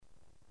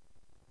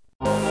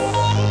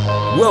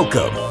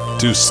Welcome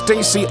to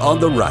Stacy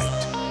on the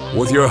Right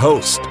with your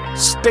host,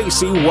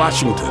 Stacy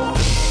Washington.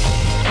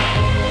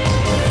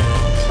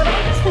 But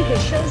I just think it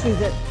shows you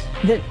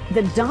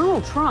that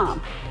Donald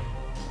Trump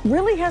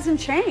really hasn't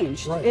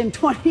changed in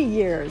 20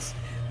 years.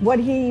 What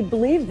he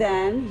believed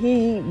then,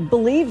 he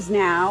believes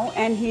now,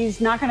 and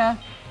he's not gonna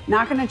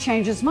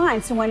change his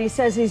mind. So when he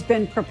says he's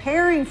been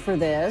preparing for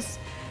this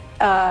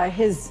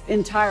his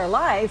entire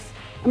life,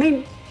 I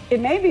mean, it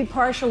may be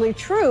partially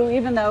true,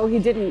 even though he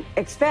didn't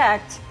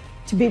expect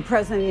to be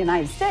president of the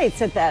United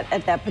States at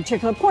that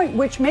particular point,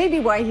 which may be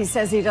why he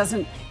says he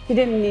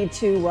didn't need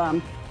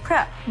to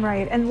prep.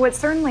 Right. And what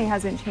certainly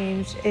hasn't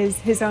changed is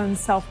his own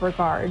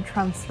self-regard,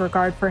 Trump's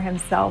regard for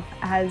himself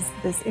as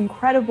this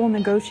incredible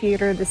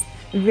negotiator, this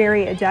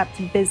very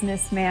adept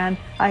businessman.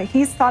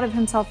 He's thought of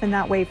himself in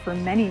that way for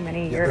many,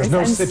 many years.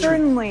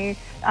 Certainly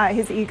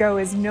his ego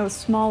is no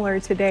smaller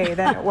today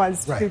than it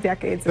was 2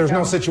 decades ago. There's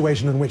no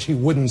situation in which he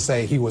wouldn't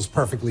say he was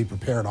perfectly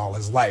prepared all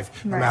his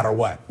life, no matter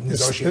what.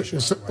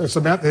 It's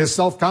about his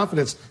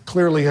self-confidence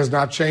clearly has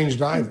not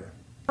changed either.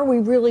 Are we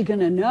really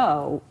going to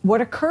know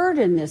what occurred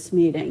in this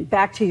meeting?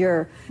 Back to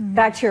your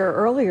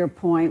earlier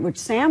point, which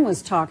Sam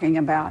was talking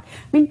about. I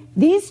mean,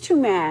 these two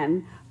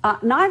men,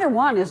 neither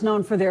one is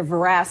known for their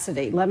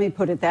veracity. Let me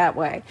put it that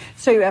way.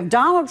 So you have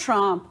Donald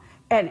Trump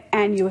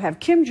and you have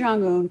Kim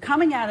Jong-un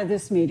coming out of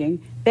this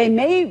meeting. They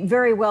may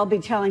very well be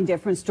telling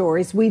different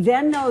stories. We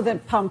then know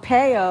that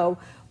Pompeo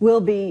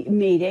will be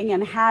meeting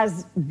and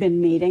has been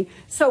meeting.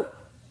 So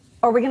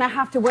are we going to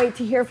have to wait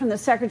to hear from the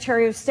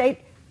Secretary of State?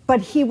 But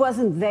he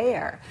wasn't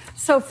there.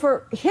 So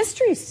for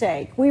history's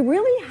sake, we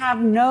really have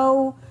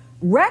no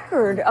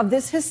record of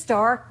this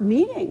historic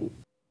meeting.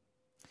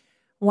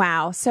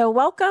 Wow. So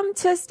welcome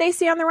to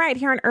Stacy on the Right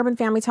here on Urban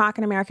Family Talk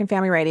and American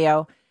Family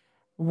Radio.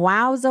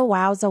 Wowza,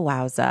 wowza,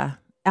 wowza.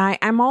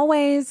 I'm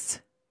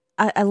always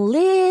a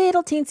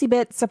little teensy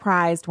bit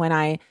surprised when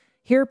I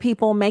hear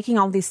people making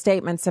all these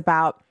statements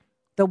about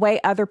the way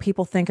other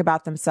people think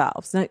about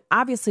themselves. Now,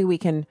 obviously, we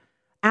can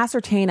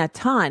ascertain a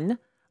ton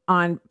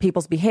on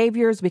people's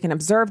behaviors. We can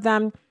observe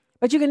them,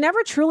 but you can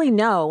never truly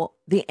know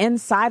the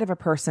inside of a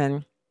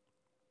person,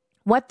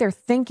 what they're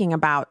thinking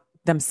about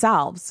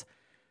themselves,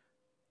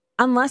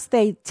 unless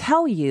they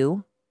tell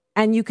you,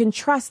 and you can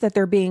trust that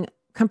they're being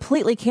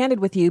completely candid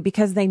with you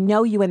because they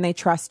know you and they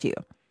trust you.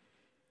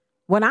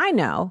 What I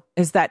know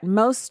is that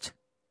most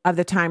of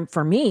the time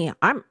for me,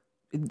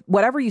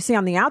 whatever you see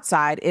on the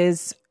outside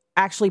is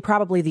actually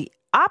probably the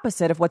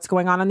opposite of what's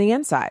going on the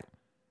inside.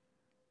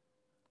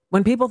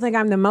 When people think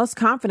I'm the most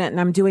confident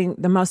and I'm doing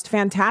the most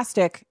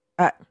fantastic,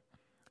 I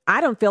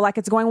don't feel like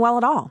it's going well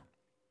at all.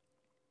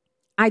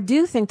 I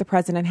do think the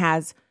president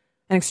has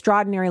an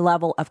extraordinary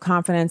level of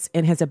confidence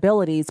in his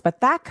abilities, but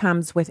that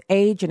comes with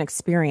age and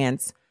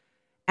experience.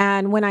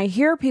 And when I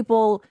hear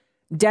people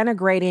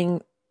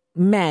denigrating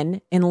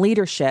men in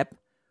leadership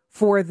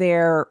for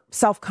their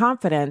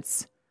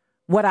self-confidence,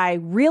 what I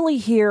really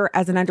hear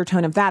as an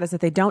undertone of that is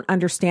that they don't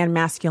understand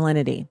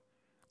masculinity.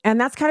 And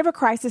that's kind of a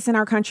crisis in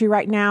our country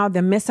right now,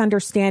 the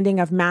misunderstanding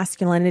of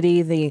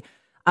masculinity, the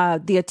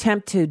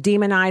attempt to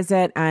demonize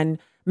it and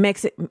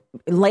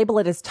label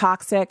it as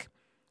toxic,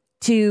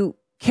 to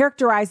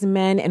characterize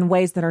men in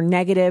ways that are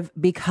negative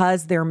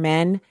because they're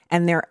men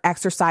and they're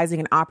exercising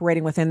and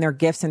operating within their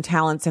gifts and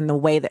talents in the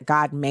way that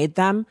God made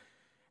them.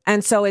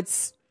 And so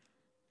it's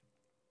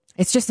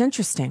just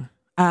interesting.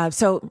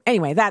 So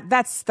anyway,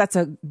 that's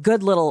a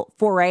good little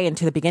foray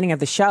into the beginning of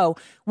the show.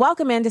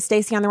 Welcome into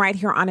Stacy on the Right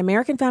here on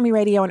American Family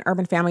Radio and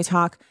Urban Family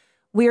Talk.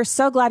 We are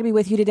so glad to be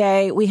with you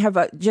today. We have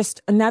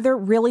just another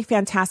really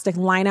fantastic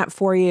lineup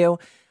for you.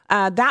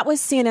 That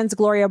was CNN's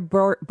Gloria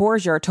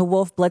Borger to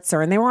Wolf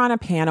Blitzer, and they were on a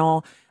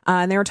panel,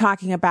 and they were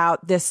talking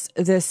about this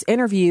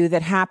interview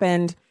that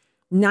happened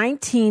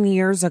 19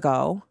 years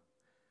ago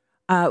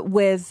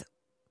with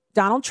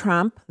Donald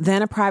Trump,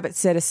 then a private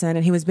citizen,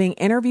 and he was being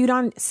interviewed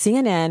on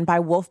CNN by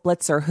Wolf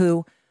Blitzer,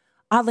 who,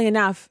 oddly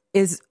enough,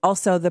 is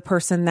also the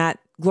person that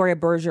Gloria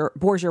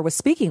Borger was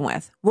speaking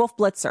with, Wolf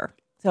Blitzer,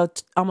 so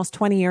almost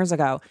 20 years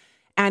ago.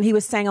 And he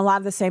was saying a lot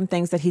of the same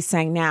things that he's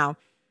saying now,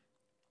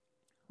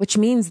 which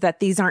means that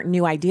these aren't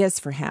new ideas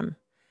for him,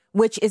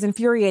 which is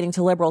infuriating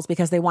to liberals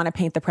because they want to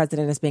paint the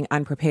president as being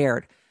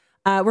unprepared.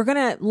 We're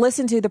going to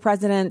listen to the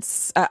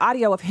president's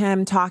audio of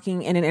him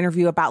talking in an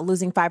interview about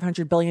losing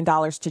 $500 billion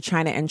to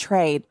China in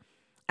trade.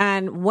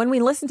 And when we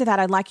listen to that,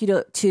 I'd like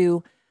you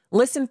to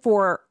listen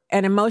for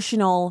an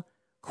emotional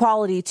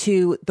quality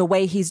to the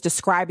way he's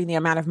describing the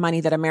amount of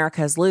money that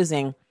America is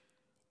losing,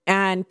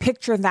 and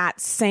picture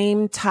that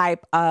same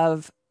type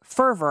of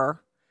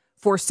fervor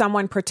for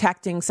someone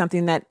protecting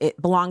something that it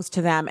belongs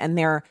to them and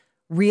they're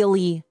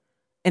really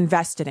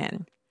invested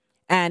in.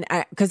 And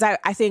because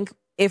I think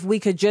if we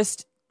could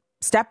just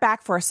step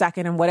back for a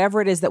second and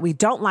whatever it is that we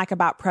don't like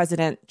about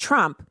President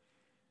Trump,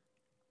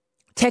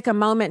 take a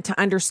moment to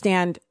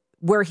understand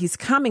where he's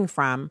coming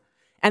from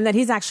and that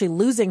he's actually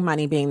losing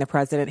money being the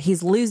president.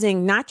 He's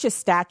losing not just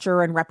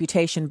stature and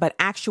reputation, but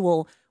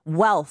actual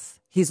wealth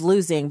he's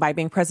losing by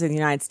being president of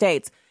the United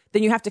States.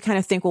 Then you have to kind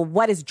of think, well,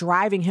 what is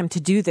driving him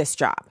to do this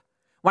job?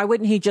 Why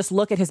wouldn't he just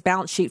look at his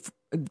balance sheet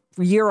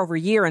year over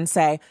year and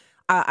say,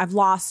 I've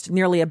lost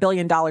nearly $1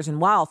 billion in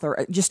wealth,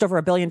 or just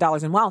over $1 billion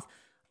in wealth.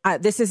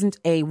 This isn't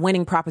a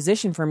winning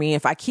proposition for me.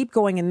 If I keep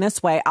going in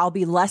this way, I'll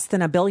be less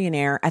than a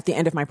billionaire at the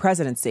end of my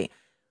presidency.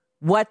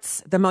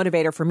 What's the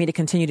motivator for me to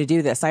continue to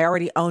do this? I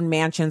already own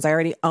mansions. I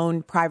already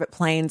own private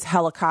planes,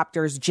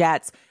 helicopters,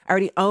 jets. I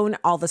already own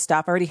all the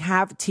stuff. I already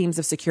have teams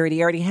of security.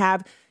 I already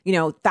have,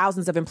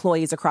 thousands of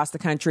employees across the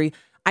country.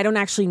 I don't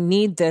actually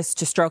need this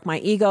to stroke my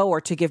ego or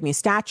to give me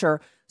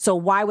stature. So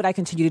why would I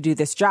continue to do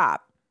this job?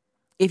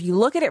 If you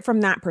look at it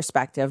from that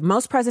perspective,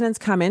 most presidents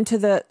come into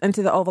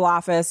the Oval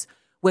Office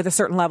with a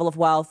certain level of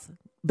wealth.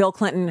 Bill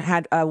Clinton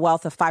had a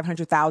wealth of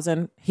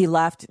 $500,000. He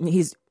left.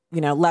 He's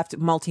left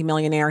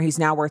multimillionaire. He's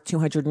now worth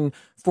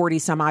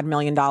 $240 some odd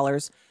million.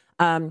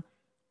 Barack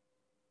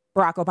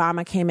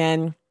Obama came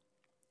in.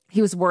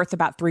 He was worth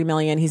about $3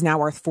 million. He's now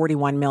worth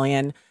 $41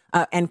 million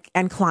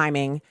and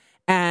climbing.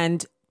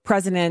 And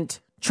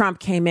President Trump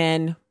came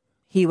in.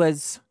 He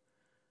was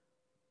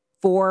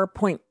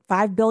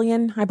 $4.5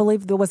 billion, I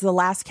believe that was the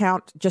last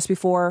count just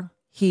before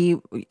he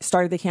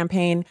started the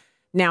campaign.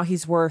 Now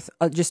he's worth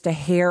just a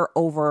hair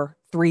over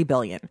 $3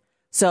 billion.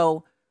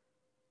 So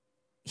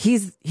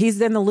he's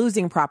in the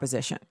losing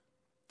proposition.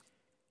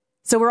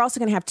 So we're also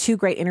going to have two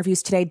great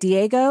interviews today.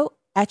 Diego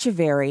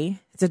Echeverry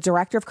is the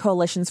director of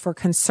Coalitions for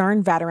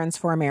Concerned Veterans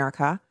for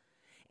America.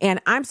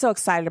 And I'm so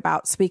excited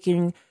about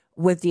speaking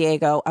with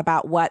Diego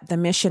about what the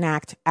Mission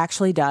Act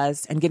actually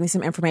does and getting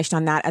some information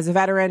on that. As a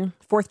veteran,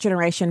 fourth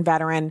generation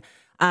veteran,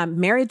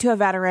 married to a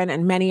veteran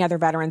and many other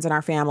veterans in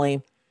our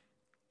family,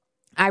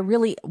 I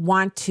really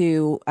want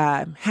to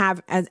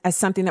have as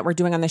something that we're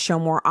doing on the show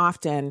more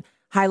often,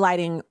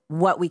 highlighting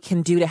what we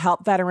can do to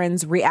help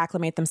veterans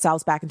reacclimate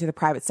themselves back into the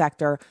private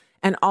sector,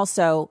 and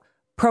also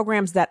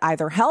programs that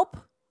either help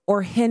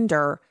or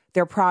hinder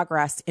their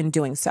progress in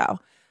doing so.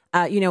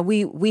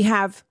 We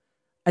have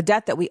a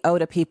debt that we owe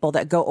to people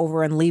that go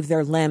over and leave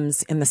their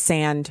limbs in the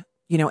sand,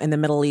 in the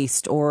Middle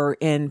East or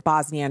in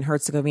Bosnia and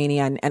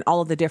Herzegovina and all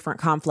of the different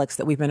conflicts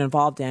that we've been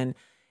involved in.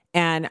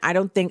 And I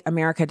don't think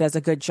America does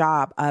a good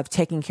job of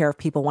taking care of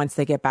people once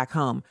they get back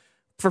home.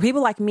 For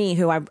people like me,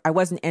 who I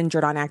wasn't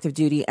injured on active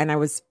duty, and I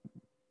was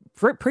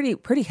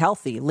pretty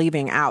healthy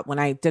leaving out when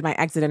I did my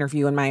exit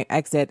interview and my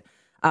exit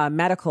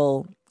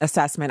medical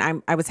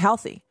assessment, I was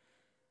healthy.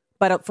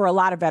 But for a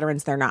lot of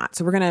veterans, they're not.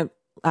 So we're going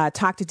to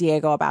talk to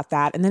Diego about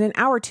that. And then in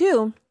hour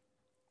two,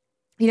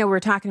 we're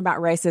talking about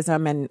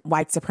racism and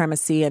white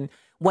supremacy and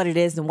what it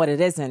is and what it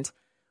isn't.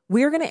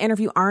 We're going to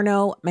interview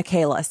Arno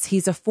Michaelis.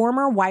 He's a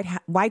former white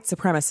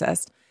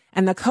supremacist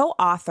and the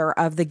co-author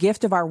of The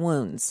Gift of Our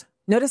Wounds.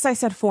 Notice I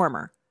said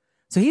former.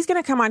 So he's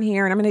going to come on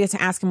here and I'm going to get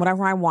to ask him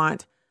whatever I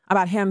want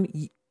about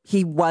him.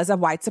 He was a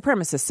white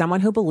supremacist, someone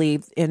who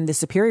believed in the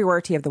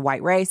superiority of the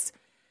white race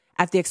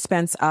at the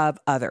expense of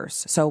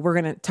others. So we're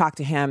going to talk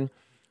to him.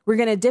 We're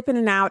going to dip in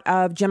and out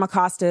of Jim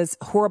Acosta's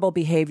horrible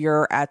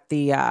behavior at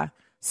the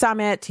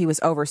summit. He was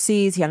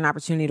overseas. He had an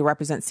opportunity to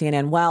represent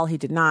CNN well. He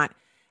did not.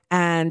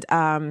 And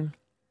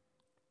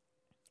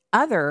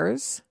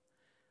others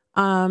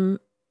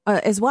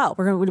as well.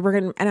 We're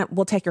going and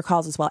we'll take your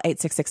calls as well.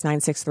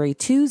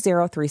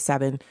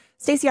 866-963-2037.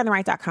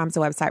 StaceyOnTheRight.com is the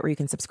website where you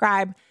can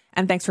subscribe.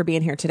 And thanks for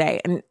being here today.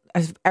 And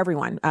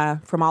everyone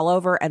from all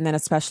over, and then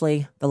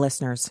especially the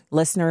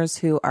listeners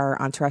who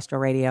are on terrestrial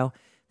radio.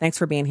 Thanks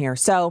for being here.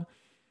 So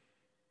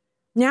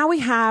now we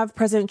have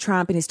President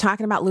Trump, and he's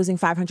talking about losing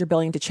 $500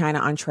 billion to China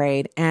on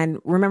trade. And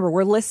remember,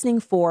 we're listening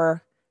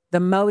for the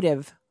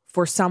motive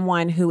for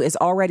someone who is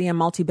already a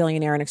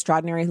multi-billionaire and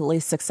extraordinarily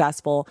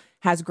successful,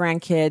 has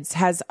grandkids,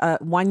 has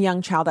one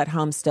young child at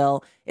home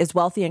still, is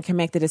wealthy and can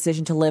make the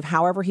decision to live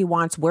however he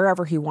wants,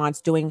 wherever he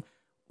wants, doing,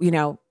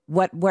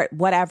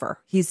 whatever.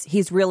 He's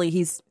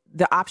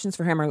the options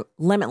for him are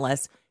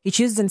limitless. He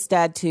chooses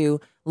instead to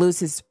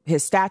lose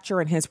his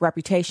stature and his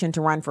reputation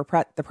to run for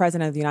the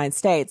president of the United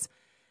States.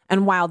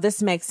 And while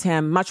this makes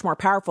him much more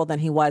powerful than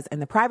he was in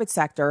the private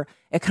sector,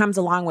 it comes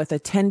along with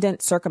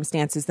attendant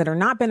circumstances that are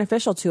not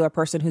beneficial to a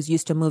person who's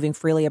used to moving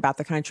freely about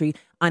the country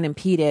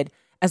unimpeded,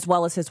 as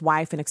well as his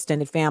wife and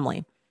extended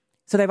family.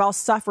 So they've all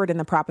suffered in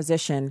the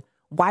proposition.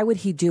 Why would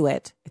he do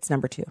it? It's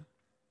number two.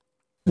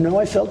 No,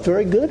 I felt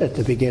very good at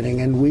the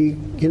beginning.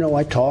 And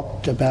I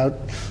talked about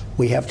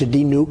we have to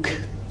denuke.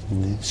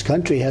 This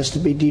country has to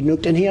be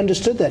denuked. And he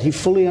understood that. He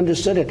fully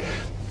understood it.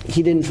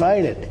 He didn't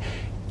fight it.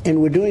 And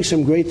we're doing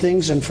some great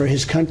things, and for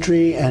his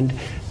country, and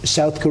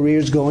South Korea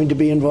is going to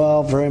be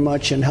involved very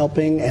much in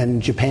helping,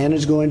 and Japan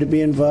is going to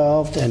be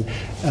involved, and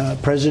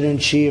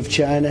President Xi of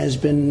China has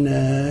been,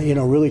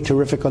 really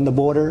terrific on the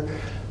border.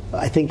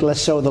 I think less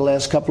so the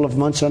last couple of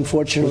months,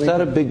 unfortunately. Was that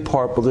a big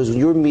part? Because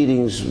your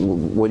meetings,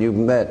 when you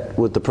met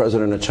with the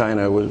president of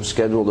China, was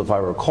scheduled, if I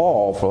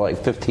recall, for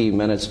like 15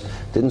 minutes.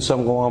 Didn't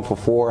some go on for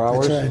 4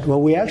 hours? That's right.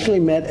 Well, we actually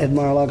met at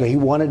Mar-a-Lago. He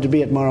wanted to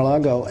be at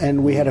Mar-a-Lago,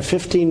 and we had a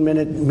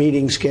 15-minute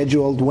meeting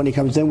scheduled when he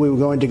comes. Then we were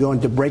going to go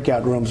into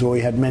breakout rooms where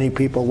we had many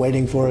people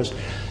waiting for us,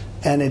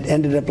 and it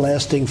ended up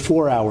lasting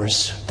 4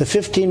 hours. The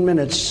 15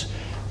 minutes,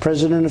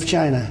 president of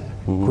China,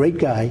 great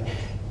guy,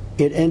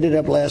 it ended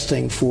up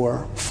lasting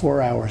for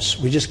 4 hours.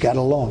 We just got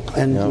along,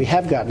 and we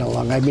have gotten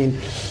along. I mean,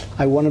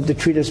 I want them to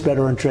treat us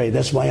better on trade.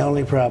 That's my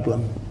only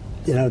problem.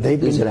 You know, they've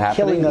been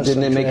killing us.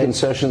 Didn't they make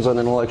concessions on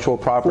intellectual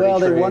property? Well,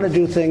 trade? They want to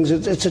do things.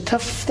 It's a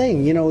tough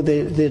thing. You know,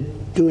 they're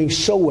doing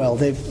so well.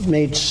 They've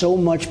made so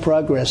much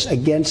progress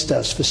against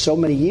us for so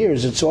many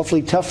years. It's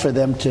awfully tough for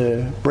them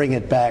to bring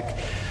it back.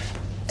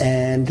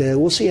 And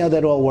we'll see how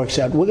that all works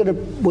out. We're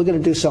gonna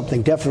do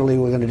something. Definitely,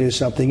 we're gonna do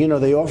something. You know,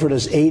 they offered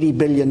us $80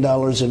 billion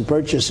in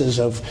purchases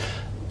of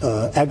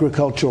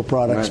agricultural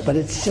products, but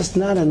it's just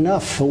not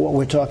enough for what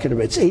we're talking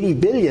about. It's $80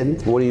 billion.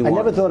 What do you want? I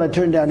never thought I'd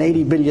turn down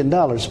 $80 billion,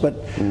 but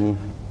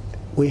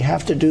we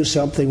have to do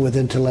something with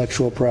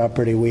intellectual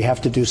property. We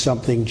have to do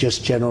something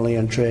just generally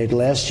on trade.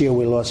 Last year,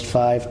 we lost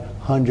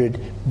 $500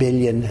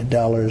 billion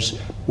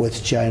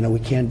with China. We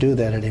can't do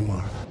that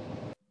anymore.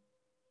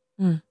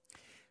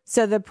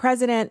 So the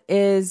president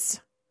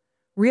is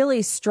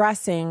really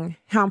stressing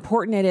how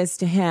important it is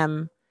to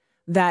him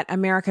that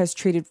America is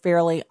treated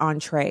fairly on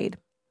trade.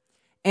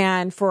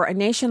 And for a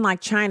nation like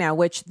China,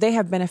 which they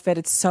have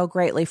benefited so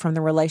greatly from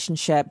the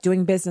relationship,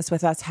 doing business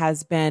with us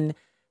has been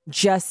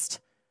just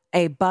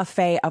a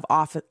buffet of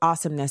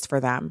awesomeness for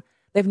them.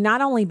 They've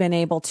not only been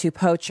able to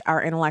poach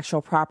our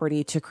intellectual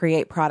property to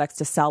create products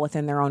to sell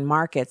within their own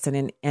markets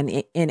and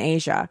in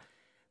Asia,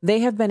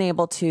 they have been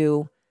able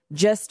to,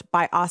 just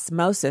by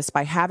osmosis,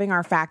 by having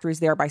our factories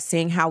there, by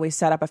seeing how we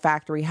set up a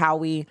factory, how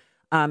we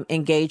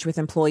engage with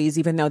employees,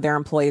 even though their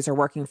employees are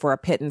working for a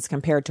pittance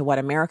compared to what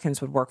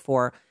Americans would work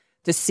for,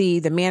 to see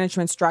the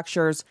management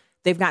structures.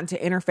 They've gotten to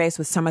interface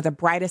with some of the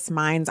brightest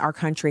minds our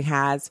country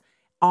has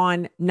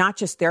on not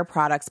just their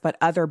products, but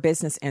other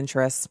business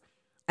interests.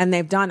 And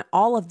they've done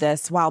all of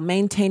this while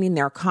maintaining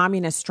their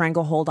communist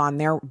stranglehold on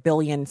their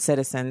billion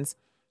citizens,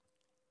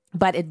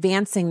 but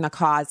advancing the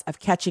cause of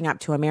catching up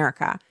to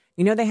America.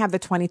 You know, they have the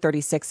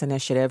 2036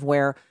 initiative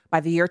where by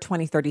the year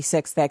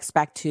 2036, they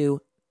expect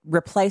to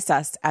replace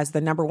us as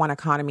the number one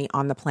economy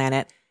on the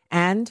planet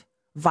and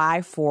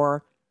vie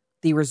for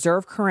the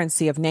reserve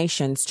currency of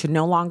nations to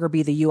no longer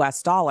be the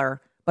US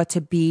dollar, but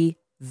to be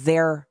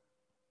their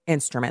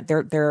instrument,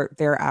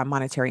 their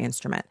monetary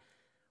instrument.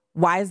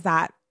 Why is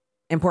that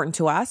important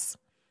to us?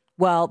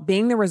 Well,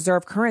 being the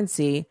reserve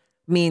currency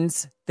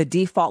means the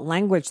default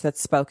language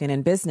that's spoken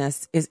in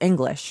business is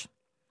English.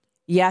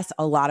 Yes,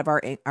 a lot of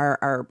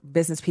our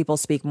business people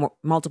speak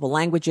multiple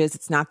languages.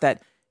 It's not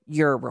that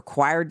you're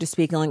required to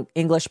speak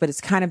English, but it's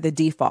kind of the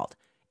default.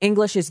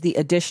 English is the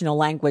additional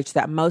language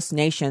that most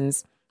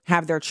nations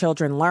have their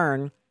children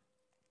learn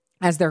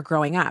as they're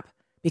growing up,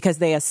 because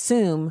they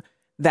assume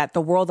that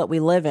the world that we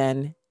live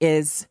in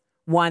is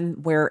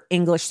one where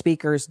English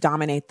speakers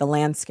dominate the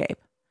landscape.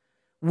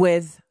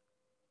 With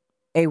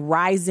a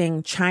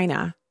rising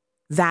China,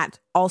 that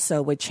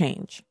also would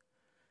change.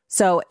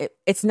 So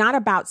it's not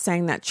about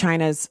saying that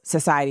China's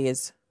society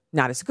is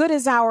not as good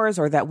as ours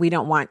or that we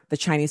don't want the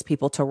Chinese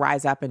people to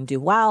rise up and do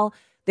well.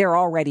 They're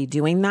already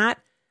doing that.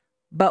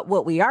 But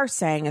what we are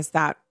saying is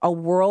that a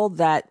world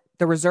that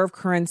the reserve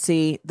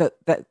currency,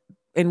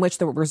 in which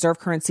the reserve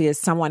currency is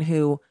someone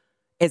who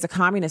is a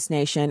communist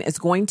nation, is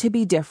going to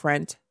be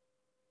different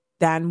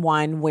than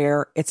one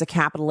where it's a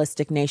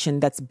capitalistic nation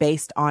that's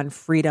based on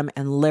freedom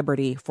and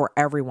liberty for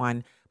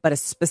everyone, but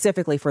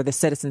specifically for the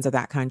citizens of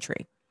that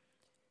country.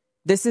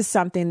 This is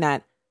something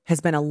that has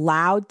been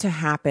allowed to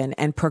happen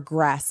and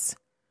progress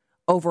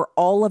over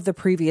all of the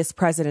previous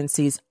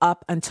presidencies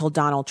up until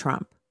Donald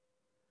Trump.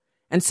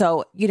 And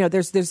so, you know,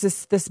 there's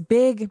this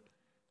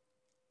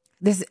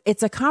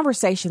it's a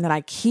conversation that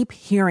I keep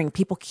hearing.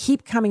 People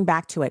keep coming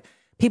back to it.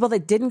 People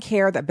that didn't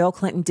care that Bill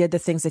Clinton did the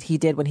things that he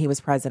did when he was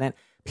president.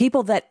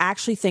 People that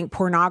actually think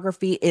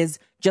pornography is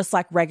just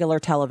like regular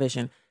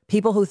television.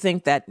 People who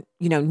think that,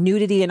 you know,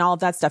 nudity and all of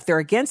that stuff, they're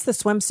against the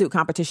swimsuit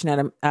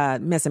competition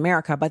at Miss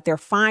America, but they're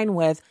fine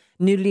with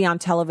nudity on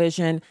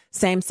television,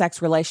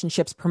 same-sex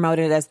relationships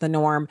promoted as the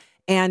norm,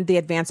 and the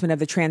advancement of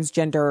the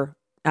transgender,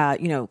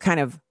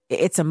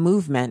 it's a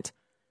movement.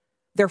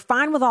 They're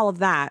fine with all of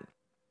that,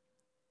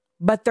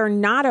 but they're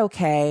not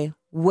okay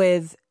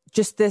with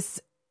just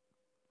this.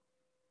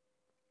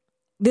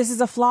 This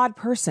is a flawed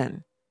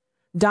person.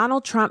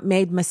 Donald Trump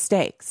made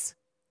mistakes.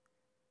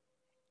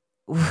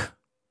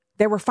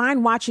 They were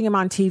fine watching him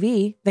on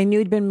TV. They knew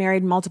he'd been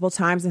married multiple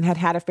times and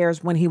had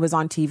affairs when he was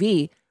on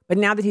TV. But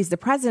now that he's the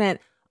president,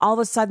 all of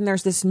a sudden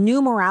there's this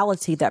new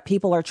morality that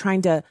people are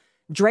trying to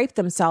drape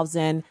themselves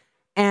in.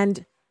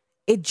 And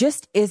it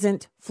just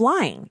isn't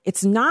flying.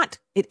 It's not,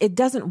 it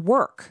doesn't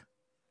work.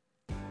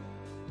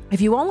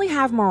 If you only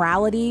have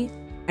morality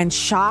and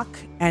shock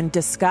and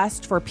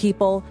disgust for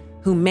people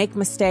who make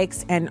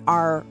mistakes and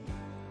are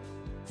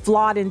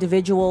flawed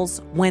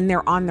individuals when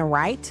they're on the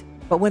right,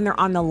 but when they're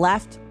on the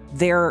left,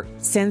 their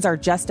sins are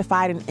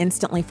justified and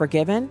instantly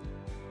forgiven,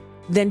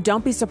 then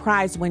don't be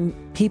surprised when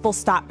people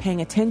stop paying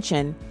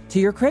attention to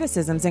your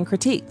criticisms and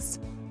critiques.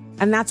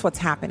 And that's what's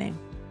happening,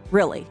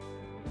 really.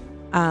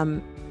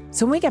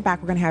 So when we get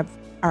back, we're going to have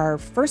our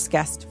first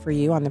guest for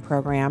you on the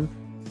program.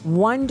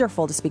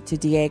 Wonderful to speak to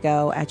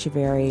Diego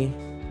Echeverry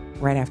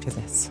right after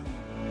this.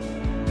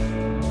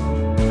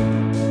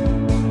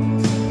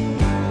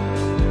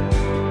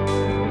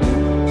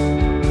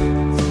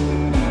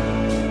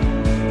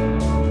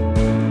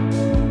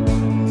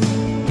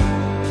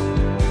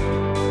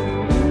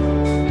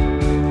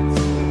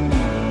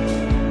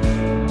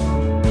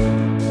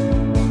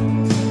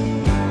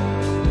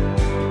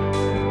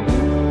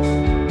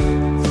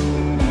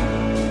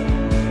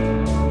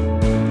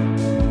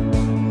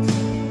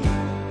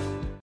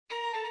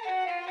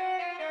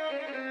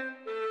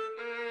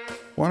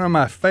 of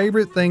my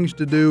favorite things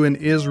to do in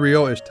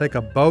Israel is take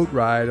a boat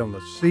ride on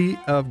the Sea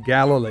of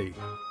Galilee.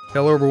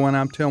 Hello, everyone.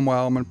 I'm Tim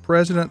Wildman,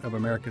 president of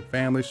American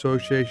Family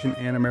Association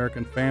and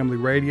American Family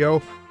Radio.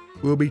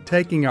 We'll be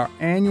taking our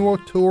annual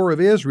tour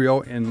of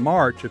Israel in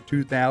March of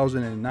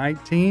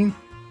 2019,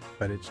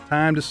 but it's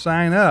time to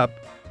sign up.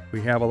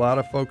 We have a lot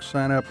of folks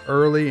sign up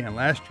early, and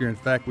last year, in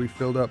fact, we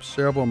filled up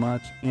several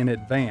months in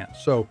advance.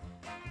 So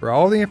for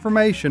all the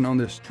information on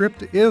this trip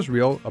to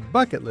Israel, a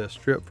bucket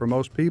list trip for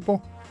most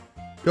people,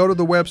 go to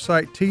the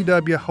website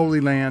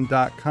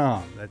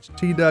twholyland.com. That's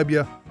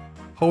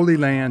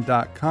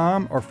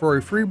twholyland.com, or for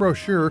a free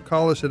brochure,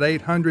 call us at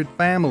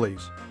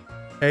 800-FAMILIES,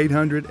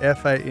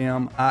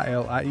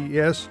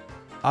 800-FAMILIES,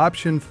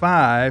 option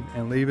 5,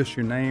 and leave us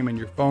your name and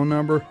your phone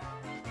number.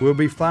 We'll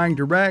be flying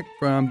direct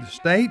from the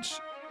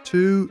States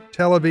to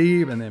Tel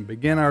Aviv and then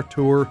begin our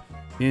tour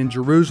in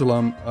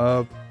Jerusalem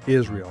of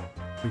Israel.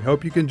 We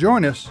hope you can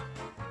join us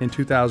in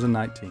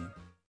 2019.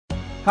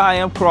 Hi,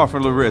 I'm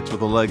Crawford Loritz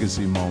with a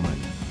Legacy Moment.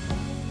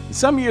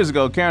 Some years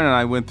ago, Karen and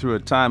I went through a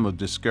time of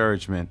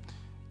discouragement.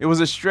 It was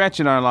a stretch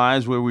in our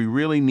lives where we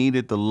really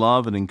needed the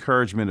love and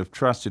encouragement of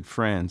trusted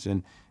friends,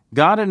 and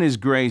God in His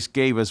grace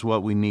gave us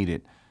what we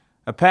needed.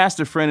 A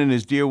pastor friend and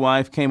his dear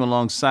wife came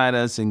alongside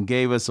us and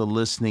gave us a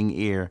listening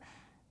ear.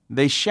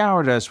 They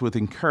showered us with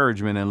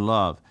encouragement and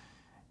love.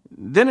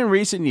 Then in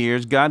recent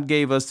years, God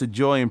gave us the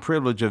joy and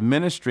privilege of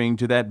ministering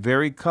to that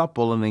very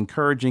couple and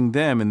encouraging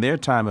them in their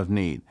time of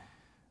need.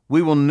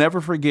 We will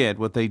never forget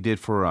what they did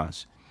for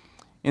us.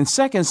 In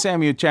 2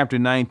 Samuel chapter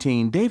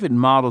 19, David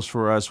models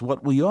for us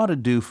what we ought to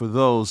do for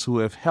those who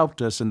have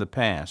helped us in the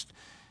past.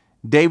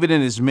 David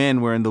and his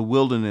men were in the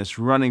wilderness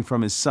running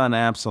from his son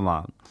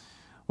Absalom.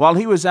 While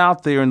he was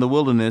out there in the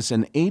wilderness,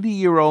 an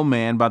 80-year-old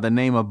man by the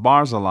name of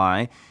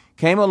Barzillai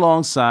came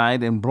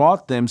alongside and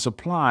brought them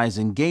supplies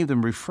and gave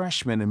them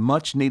refreshment and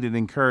much-needed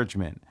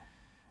encouragement.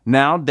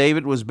 Now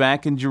David was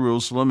back in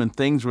Jerusalem and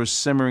things were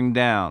simmering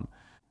down.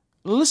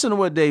 Listen to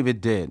what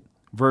David did.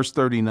 Verse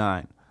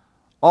 39.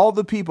 All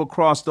the people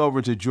crossed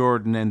over to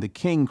Jordan, and the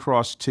king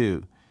crossed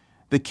too.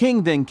 The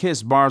king then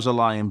kissed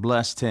Barzillai and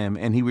blessed him,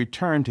 and he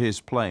returned to his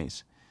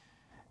place.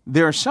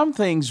 There are some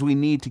things we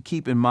need to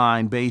keep in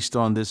mind based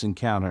on this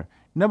encounter.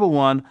 Number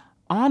one,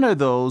 honor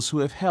those who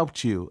have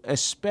helped you,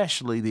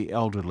 especially the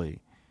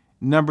elderly.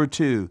 Number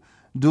two,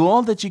 do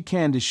all that you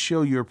can to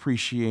show your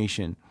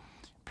appreciation.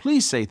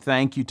 Please say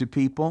thank you to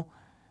people.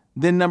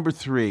 Then number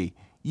three,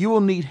 you will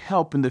need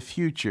help in the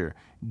future.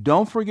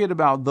 Don't forget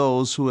about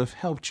those who have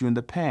helped you in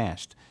the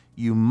past.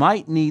 You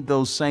might need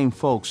those same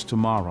folks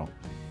tomorrow.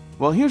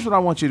 Well, here's what I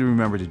want you to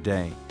remember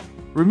today.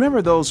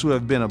 Remember those who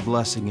have been a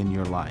blessing in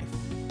your life.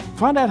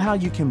 Find out how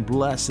you can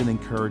bless and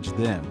encourage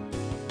them.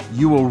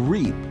 You will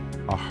reap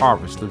a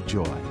harvest of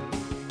joy.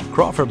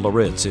 Crawford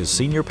Loritz is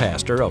senior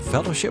pastor of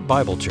Fellowship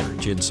Bible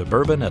Church in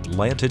suburban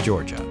Atlanta,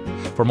 Georgia.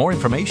 For more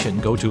information,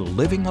 go to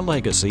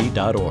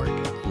livingalegacy.org.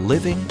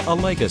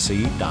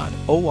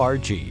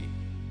 livingalegacy.org.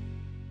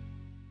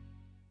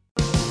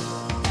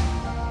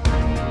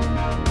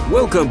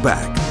 Welcome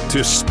back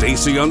to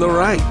Stacy on the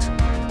Right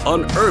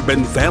on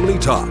Urban Family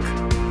Talk.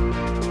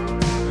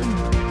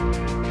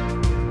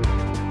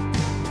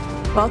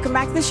 Welcome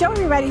back to the show,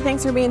 everybody.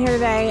 Thanks for being here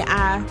today.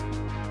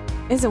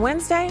 Is it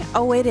Wednesday?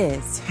 Oh, it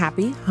is.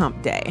 Happy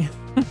Hump Day.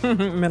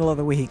 Middle of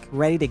the week.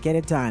 Ready to get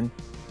it done.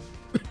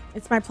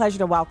 It's my pleasure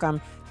to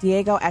welcome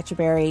Diego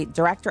Echeverry,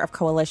 Director of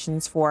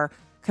Coalitions for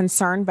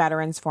Concerned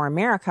Veterans for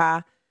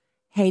America.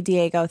 Hey,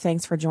 Diego,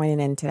 thanks for joining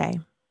in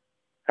today.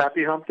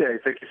 Happy Hump Day.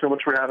 Thank you so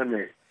much for having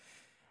me.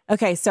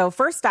 Okay, so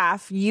first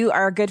off, you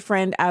are a good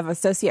friend of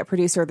associate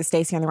producer of the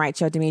Stacy on the Right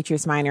show,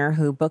 Demetrius Minor,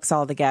 who books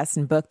all the guests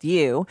and booked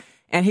you.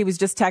 And he was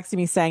just texting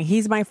me saying,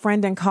 he's my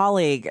friend and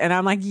colleague. And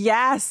I'm like,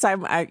 yes,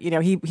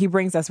 he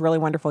brings us really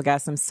wonderful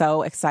guests. I'm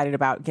so excited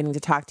about getting to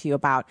talk to you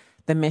about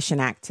the Mission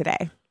Act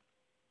today.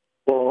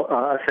 Well,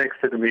 thanks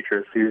to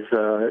Demetrius. He's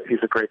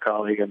a great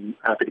colleague and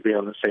happy to be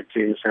on the same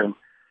team as him.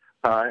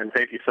 And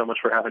thank you so much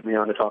for having me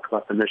on to talk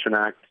about the Mission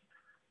Act,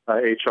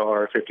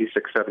 HR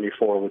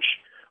 5674, which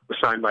was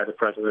signed by the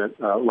president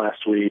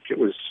last week. It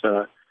was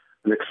an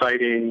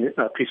exciting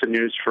piece of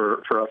news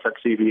for us at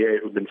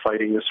CVA, who've been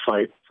fighting this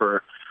fight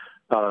for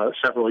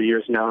several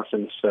years now,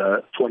 since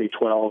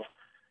 2012.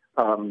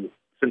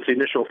 Since the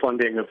initial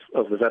funding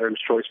of the Veterans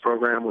Choice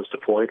Program was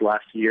deployed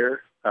last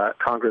year,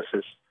 Congress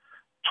has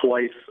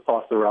twice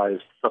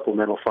authorized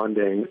supplemental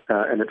funding,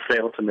 and it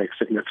failed to make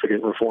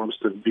significant reforms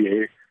to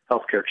VA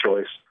healthcare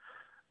choice.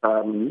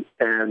 And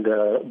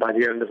by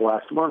the end of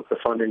last month, the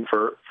funding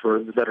for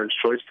the Veterans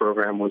Choice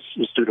Program was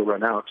due to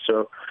run out.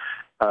 So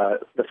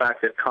the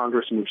fact that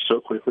Congress moved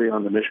so quickly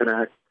on the Mission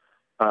Act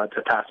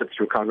to pass it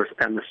through Congress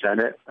and the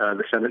Senate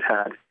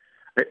had,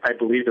 I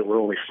believe there were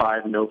only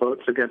 5 no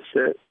votes against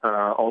it,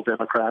 all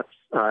Democrats,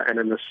 and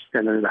in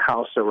the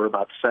House there were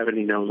about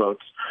 70 no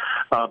votes.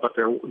 But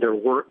there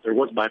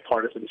was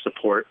bipartisan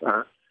support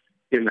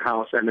in the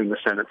House and in the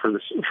Senate for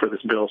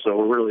this bill. So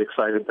we're really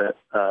excited that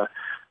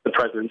the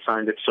president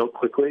signed it so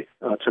quickly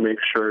to make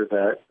sure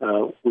that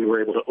we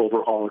were able to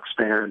overhaul,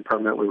 expand, and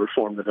permanently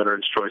reform the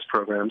Veterans Choice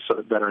Program so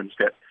that veterans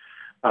get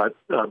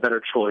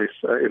better choice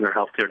in their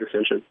healthcare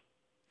decision.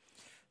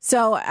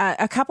 So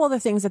a couple of the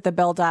things that the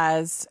bill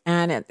does,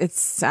 and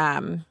it's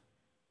kind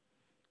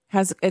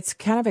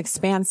of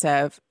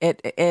expansive.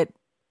 It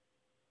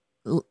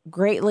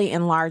greatly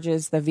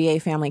enlarges the VA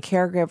Family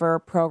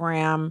Caregiver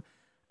Program.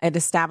 It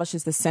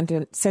establishes the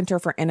Center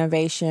for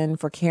Innovation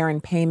for Care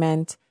and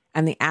Payment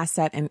and the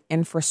Asset and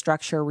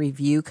Infrastructure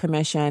Review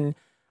Commission.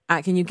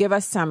 Can you give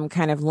us some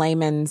kind of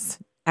layman's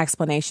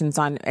explanations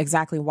on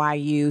exactly why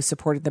you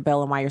supported the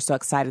bill and why you're so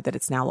excited that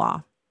it's now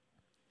law?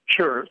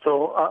 Sure.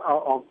 So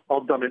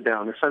I'll dumb it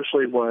down.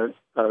 Essentially what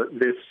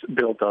this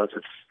bill does,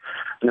 it's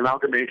an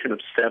amalgamation of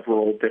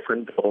several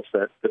different bills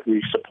that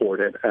we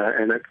supported,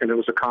 and it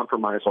was a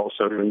compromise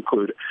also to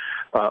include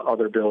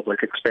other bills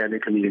like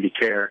expanding community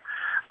care.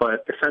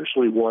 But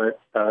essentially what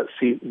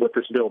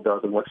this bill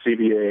does and what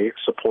CVA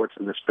supports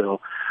in this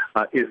bill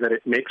is that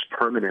it makes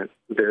permanent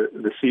the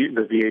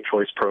VA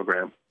Choice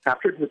Program.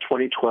 After the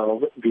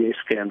 2012 VA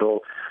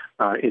scandal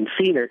in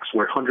Phoenix,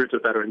 where hundreds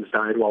of veterans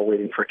died while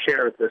waiting for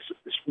care, this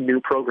new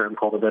program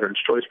called the Veterans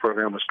Choice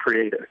Program was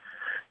created.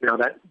 Now,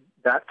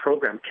 that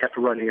program kept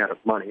running out of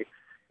money.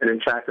 And in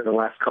fact, in the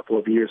last couple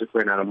of years, it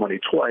ran out of money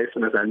twice.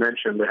 And as I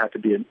mentioned, there had to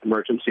be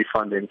emergency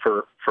funding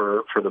for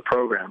the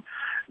program.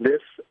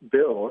 This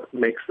bill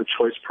makes the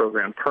Choice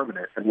Program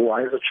permanent. And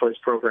why is a Choice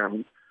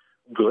Program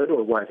good,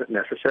 or why is it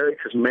necessary?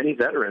 Because many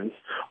veterans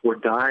were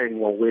dying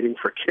while waiting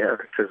for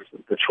care, because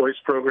the Choice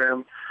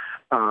Program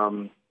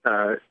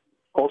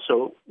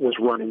also was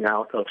running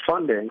out of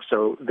funding.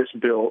 So this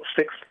bill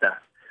fixed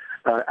that.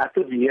 At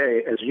the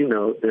VA, as you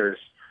know, there's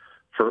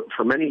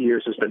for many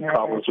years there's been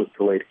problems with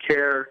delayed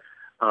care,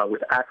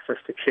 with access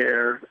to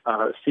care,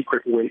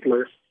 secret wait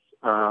lists,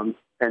 and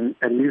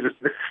this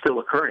is still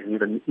occurring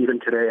even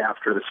today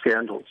after the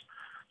scandals.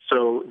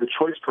 So the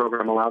Choice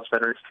Program allows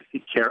veterans to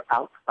seek care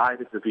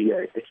outside of the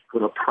VA. They can go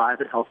to a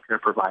private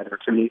healthcare provider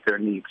to meet their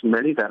needs.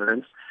 Many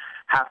veterans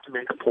have to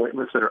make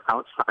appointments that are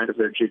outside of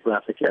their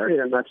geographic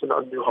area, and that's an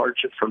undue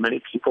hardship for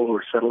many people who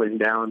are settling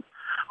down,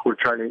 who are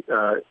trying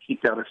to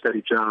keep down a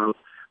steady job,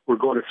 who are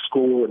going to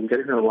school and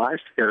getting their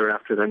lives together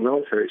after their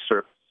military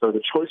service. So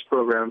the Choice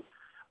Program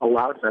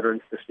allowed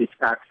veterans to seek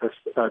access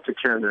to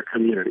care in their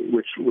community,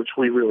 which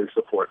we really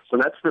support. So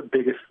that's the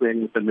biggest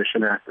thing with the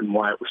Mission Act and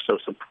why it was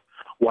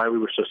why we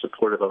were so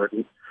supportive of it,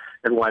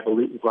 and why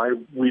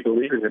we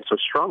believe in it so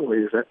strongly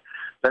is that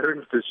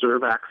veterans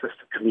deserve access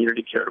to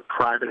community care, to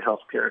private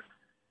health care,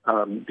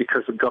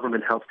 because the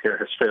government health care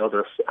has failed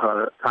us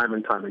time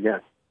and time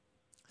again.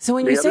 So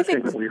when you say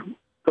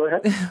go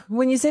ahead.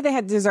 When you say they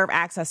deserve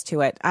access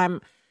to it, I'm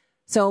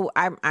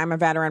a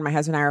veteran. My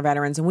husband and I are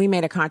veterans, and we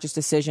made a conscious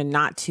decision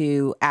not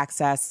to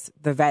access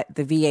the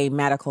VA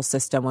medical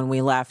system when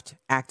we left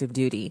active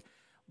duty.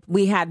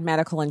 We had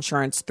medical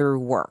insurance through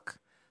work,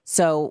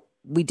 so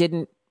we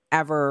didn't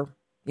ever,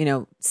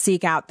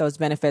 seek out those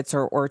benefits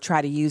or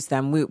try to use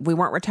them. We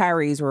weren't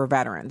retirees; we were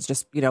veterans,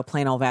 just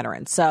plain old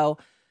veterans. So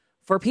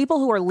for people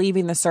who are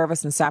leaving the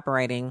service and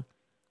separating,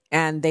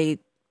 and they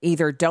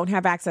either don't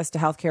have access to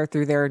healthcare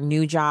through their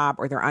new job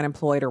or they're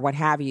unemployed or what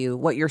have you,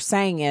 what you're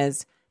saying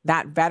is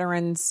that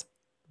veterans'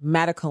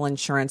 medical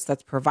insurance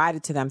that's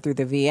provided to them through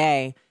the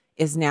VA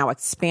is now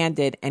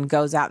expanded and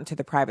goes out into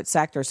the private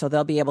sector. So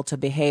they'll be able to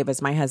behave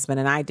as my husband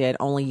and I did,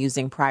 only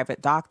using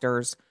private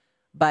doctors,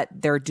 but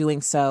they're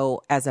doing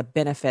so as a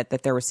benefit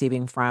that they're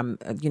receiving from,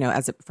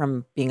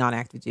 from being on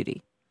active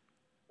duty.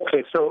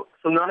 Okay, so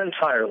not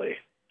entirely.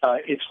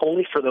 It's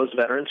only for those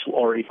veterans who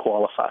already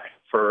qualify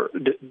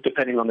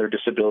depending on their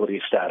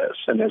disability status.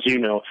 And as you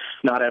know,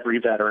 not every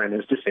veteran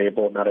is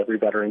disabled. Not every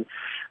veteran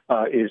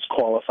is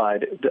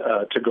qualified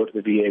to go to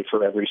the VA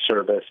for every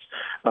service.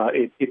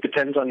 It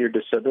depends on your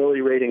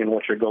disability rating and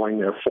what you're going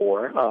there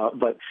for.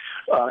 But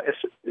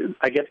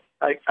I guess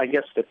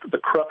that the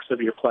crux of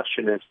your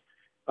question is,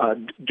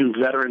 do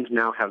veterans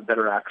now have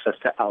better access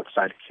to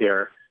outside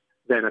care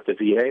than at the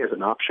VA as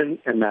an option?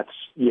 And that's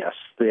yes.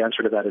 The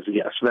answer to that is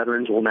yes.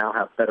 Veterans will now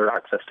have better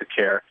access to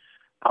care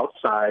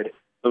outside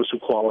those who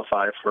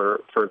qualify for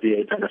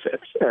VA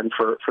benefits. And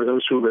for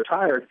those who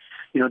retired,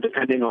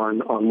 depending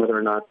on whether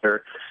or not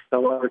a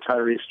lot of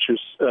retirees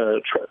choose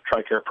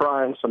TRICARE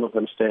Prime, some of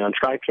them stay on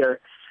TRICARE.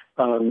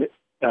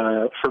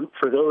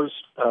 For those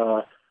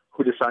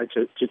who decide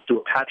to do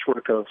a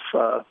patchwork of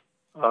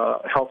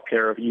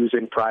healthcare, of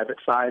using private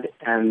side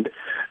and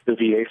the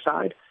VA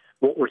side,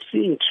 what we're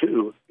seeing,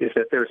 too, is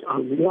that there's a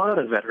lot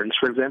of veterans.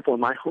 For example,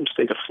 in my home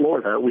state of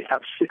Florida, we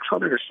have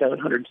 600 or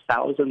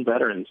 700,000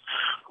 veterans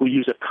who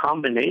use a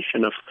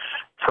combination of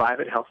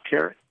private health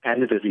care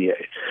and the VA.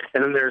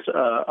 And then there's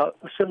a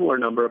similar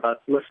number,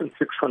 about less than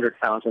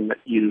 600,000, that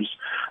use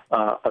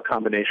a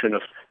combination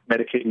of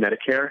Medicaid,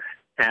 Medicare,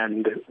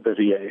 and the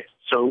VA.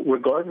 So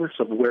regardless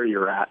of where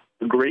you're at,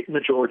 the great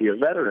majority of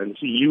veterans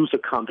use a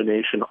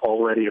combination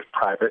already of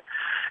private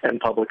and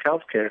public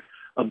health care.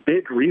 A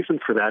big reason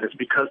for that is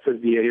because the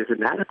VA is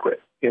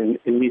inadequate in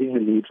meeting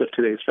the needs of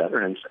today's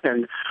veterans.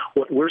 And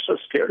what we're so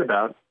scared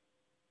about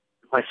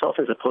myself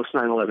as a post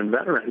 9/11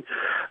 veteran,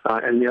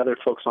 and the other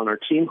folks on our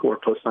team who are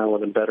post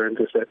 9/11 veterans,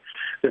 is that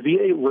the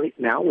VA right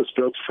now was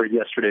built for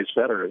yesterday's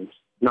veterans,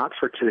 not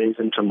for today's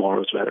and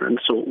tomorrow's veterans.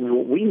 So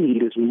what we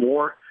need is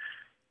more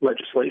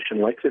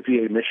legislation like the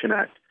VA Mission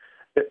Act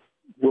that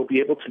will be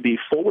able to be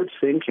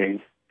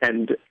forward-thinking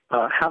and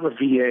have a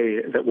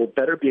VA that will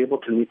better be able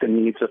to meet the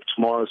needs of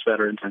tomorrow's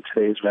veterans and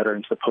today's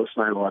veterans, the post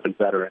 9/11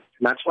 veteran.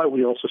 And that's why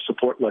we also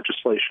support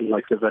legislation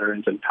like the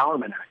Veterans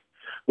Empowerment Act,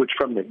 which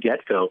from the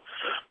get-go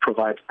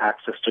provides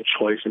access to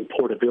choice and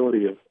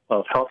portability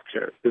of health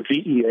care. The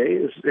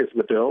VEA is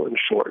the bill, in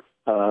short.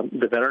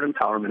 The Veteran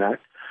Empowerment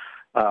Act,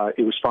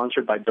 it was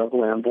sponsored by Doug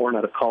Lamborn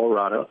out of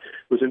Colorado.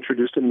 It was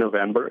introduced in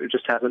November. It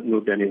just hasn't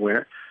moved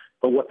anywhere.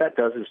 But what that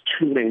does is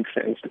two main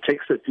things. It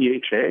takes the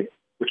VHA,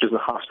 which is the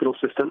hospital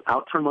system,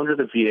 out from under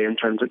the VA and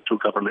turns it into a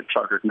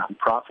government-chartered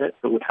nonprofit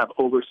that would have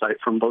oversight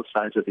from both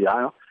sides of the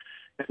aisle,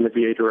 and the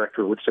VA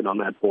director would sit on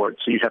that board.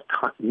 So you have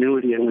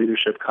continuity in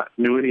leadership,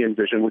 continuity in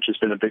vision, which has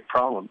been a big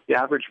problem. The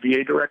average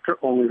VA director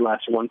only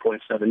lasts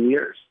 1.7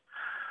 years.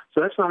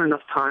 So that's not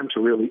enough time to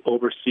really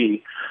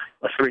oversee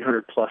a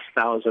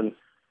 300,000+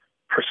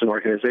 person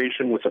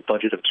organization with a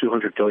budget of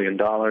 $200 billion.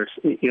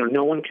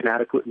 No one can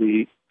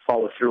adequately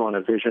follow through on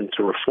a vision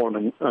to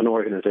reform an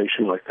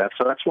organization like that.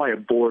 So that's why a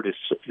board is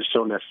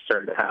so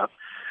necessary to have.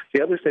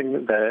 The other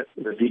thing that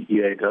the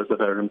VEA does, the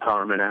Veteran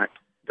Empowerment Act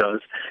does,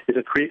 is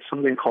it creates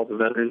something called the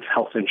Veterans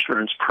Health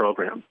Insurance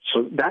Program.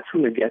 So that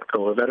from the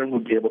get-go, a veteran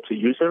would be able to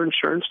use their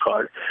insurance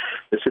card.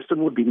 The system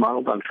would be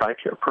modeled on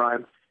TRICARE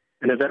Prime,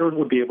 and a veteran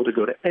would be able to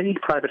go to any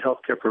private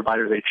health care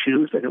provider they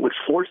choose, and it would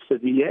force the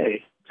VA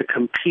to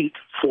compete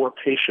for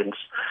patients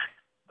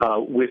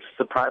with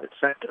the private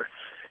sector.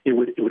 It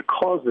would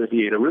cause the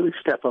VA to really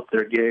step up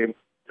their game.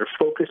 They're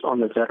focused on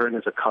the veteran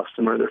as a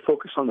customer. They're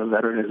focused on the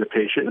veteran as a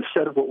patient,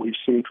 instead of what we've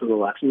seen for the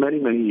last many,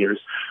 many years,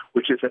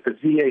 which is that the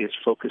VA is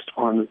focused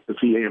on the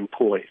VA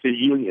employee, the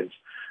unions.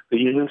 The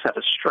unions have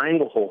a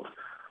stranglehold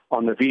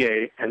on the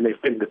VA, and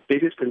they've been the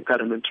biggest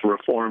impediment to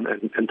reform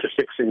and to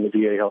fixing the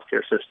VA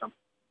healthcare system.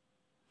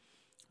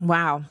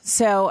 Wow.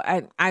 So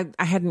I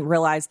hadn't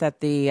realized that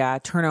the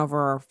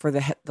turnover for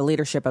the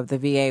leadership of the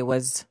VA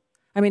was,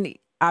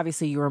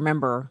 obviously you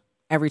remember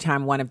every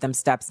time one of them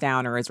steps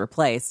down or is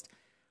replaced,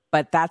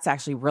 but that's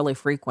actually really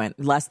frequent.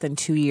 Less than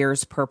 2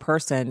 years per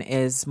person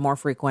is more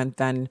frequent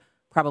than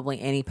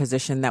probably any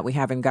position that we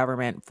have in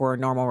government for a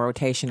normal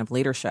rotation of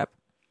leadership.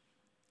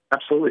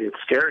 Absolutely. It's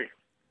scary.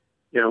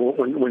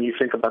 When you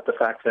think about the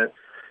fact that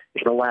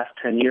in the last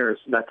 10 years,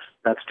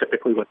 that's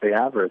typically what they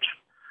average.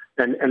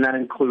 And that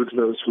includes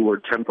those who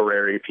were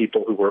temporary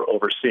people who were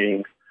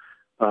overseeing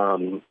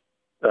in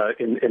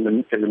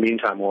the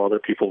meantime while other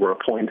people were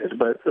appointed.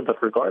 But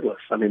regardless,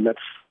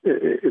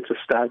 it's a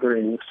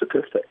staggering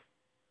statistic.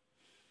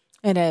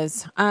 It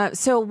is.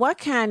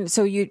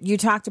 So you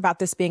talked about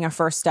this being a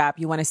first step.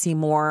 You want to see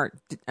more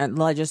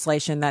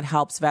legislation that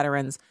helps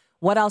veterans.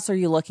 What else are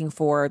you looking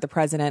for? The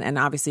president and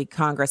obviously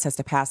Congress has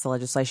to pass the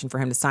legislation for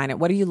him to sign it.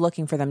 What are you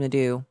looking for them to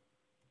do?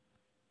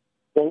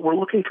 Well, we're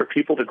looking for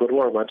people to go to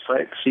our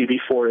website,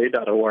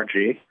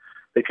 cv4a.org.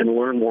 They can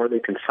learn more. They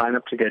can sign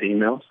up to get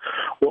emails.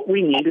 What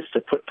we need is to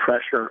put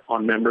pressure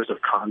on members of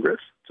Congress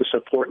to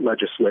support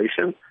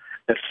legislation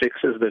that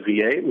fixes the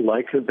VA,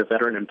 like the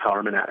Veteran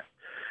Empowerment Act.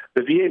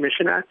 The VA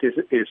Mission Act is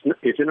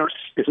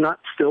not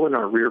still in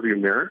our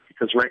rearview mirror,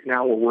 because right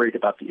now we're worried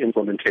about the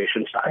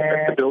implementation side.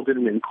 The bill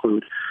didn't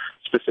include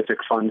specific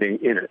funding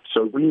in it.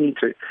 So we need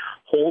to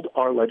hold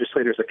our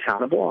legislators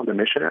accountable on the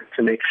Mission Act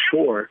to make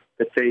sure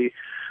that they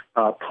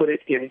put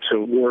it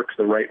into work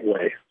the right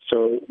way.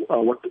 So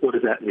what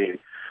does that mean?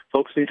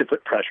 Folks need to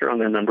put pressure on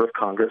their member of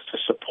Congress to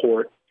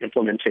support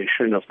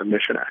implementation of the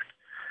Mission Act.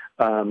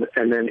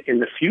 And then in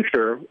the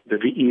future, the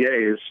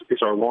VEA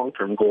is our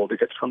long-term goal, to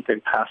get something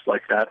passed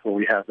like that, where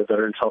we have the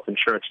Veterans Health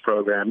Insurance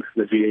Program,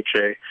 the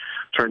VHA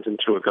turns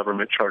into a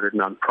government-chartered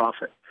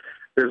nonprofit.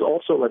 There's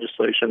also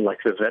legislation like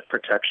the Vet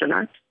Protection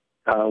Act.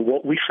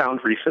 What we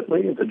found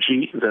recently,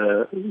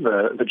 the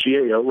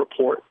GAO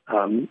report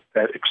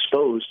that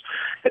exposed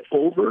that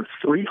over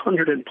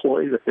 300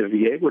 employees at the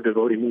VA were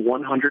devoting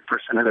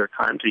 100% of their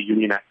time to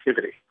union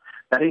activity.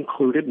 That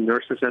included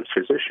nurses and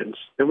physicians.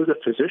 There was a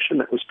physician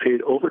that was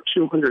paid over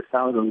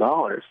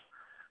 $200,000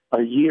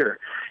 a year,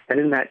 and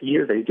in that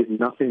year they did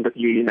nothing but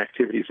union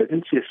activities. They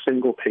didn't see a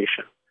single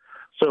patient.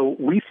 So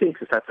we think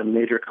that that's a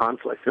major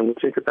conflict, and we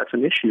think that that's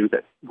an issue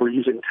that we're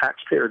using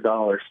taxpayer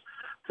dollars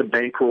to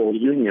bankroll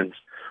unions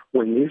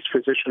when these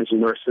physicians,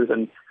 nurses,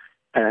 and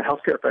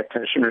healthcare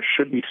practitioners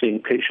should be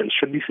seeing patients,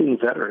 should be seeing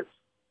veterans.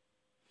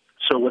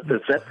 So what the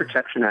Vet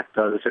Protection Act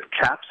does is it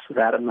caps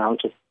that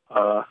amount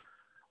of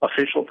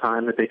official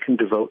time that they can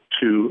devote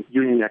to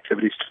union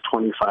activities to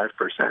 25%.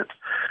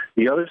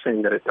 The other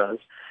thing that it does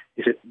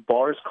is it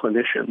bars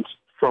clinicians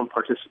from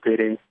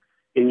participating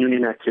in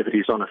union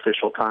activities on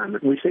official time.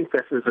 And we think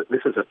this is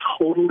a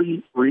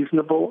totally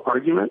reasonable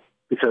argument,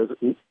 because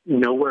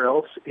nowhere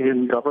else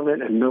in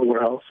government and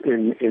nowhere else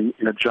in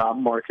a job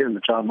market,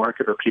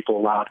 are people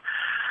allowed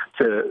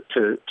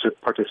to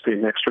participate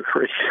in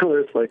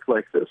extracurriculars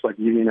like this, like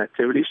union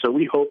activities. So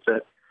we hope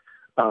that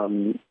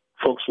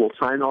folks will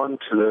sign on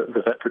to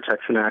the Vet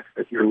Protection Act,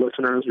 that your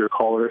listeners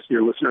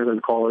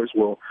and callers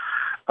will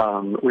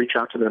reach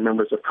out to their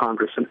members of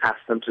Congress and ask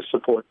them to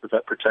support the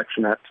Vet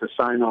Protection Act, to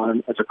sign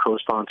on as a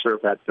co-sponsor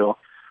of that bill,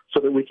 so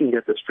that we can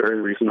get this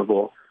very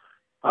reasonable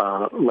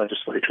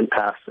legislation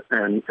passed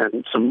and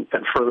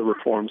further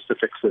reforms to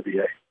fix the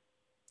VA.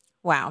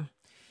 Wow.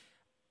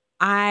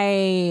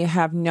 I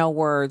have no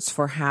words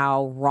for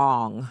how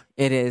wrong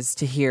it is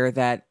to hear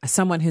that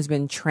someone who's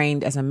been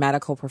trained as a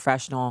medical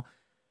professional,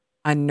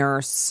 a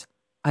nurse,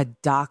 a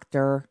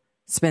doctor,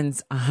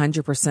 spends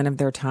 100% of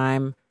their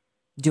time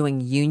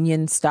doing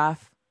union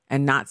stuff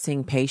and not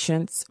seeing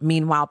patients.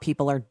 Meanwhile,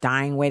 people are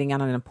dying waiting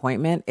on an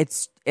appointment.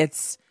 It's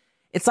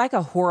like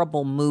a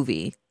horrible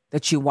movie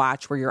that you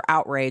watch where you're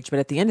outraged, but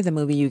at the end of the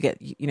movie, you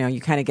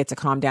kind of get to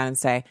calm down and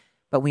say,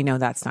 but we know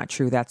that's not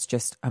true. That's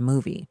just a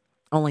movie.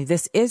 Only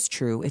this is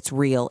true. It's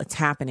real. It's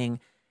happening.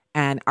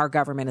 And our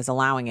government is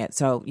allowing it.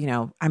 So,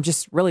 I'm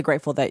just really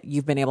grateful that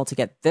you've been able to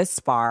get this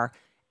far.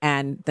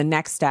 And the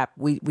next step,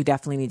 we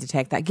definitely need to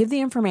take that. Give the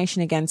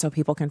information again so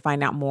people can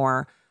find out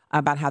more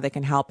about how they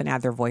can help and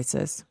add their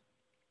voices.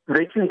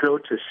 They can go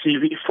to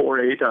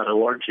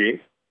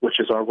cv4a.org, which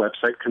is our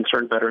website,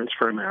 Concerned Veterans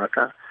for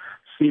America,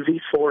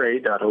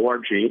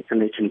 cv4a.org,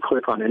 and they can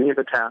click on any of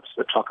the tabs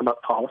that talk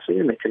about policy,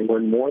 and they can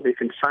learn more. They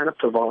can sign up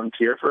to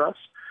volunteer for us,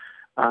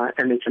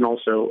 and they can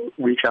also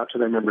reach out to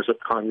their members of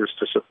Congress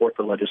to support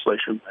the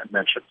legislation I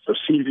mentioned. So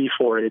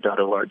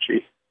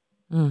cv4a.org.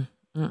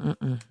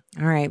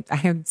 All right. I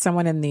had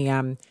someone in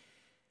the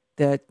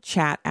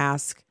chat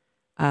ask,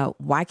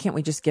 why can't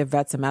we just give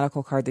vets a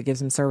medical card that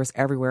gives them service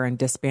everywhere and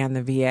disband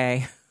the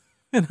VA?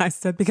 And I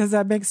said, because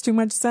that makes too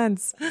much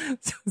sense.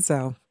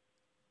 So.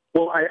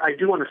 Well, I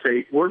do want to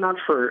say we're not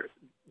for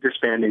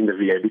disbanding the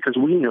VA, because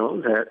we know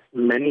that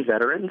many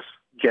veterans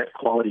get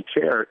quality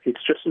care.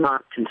 It's just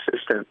not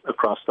consistent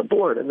across the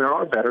board. And there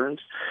are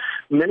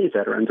many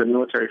veterans and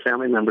military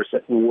family members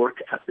that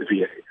work at the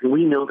VA. And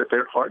we know that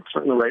their hearts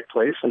are in the right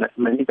place and that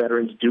many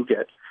veterans do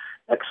get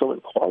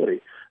excellent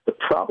quality. The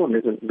problem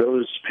isn't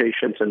those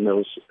patients and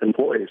those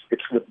employees.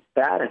 It's the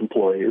bad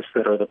employees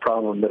that are the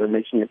problem, that are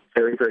making it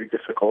very, very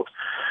difficult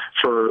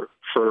for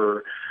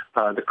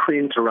the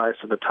cream to rise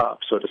to the top,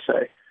 so to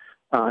say.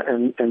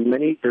 And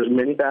there's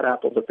many bad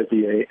apples at the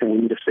VA, and we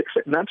need to fix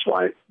it. And that's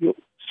why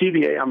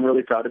CVA, I'm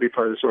really proud to be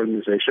part of this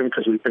organization,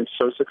 because we've been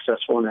so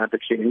successful in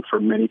advocating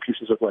for many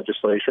pieces of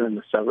legislation in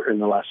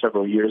the last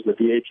several years. The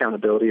VA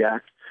Accountability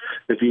Act,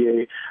 the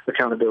VA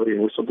Accountability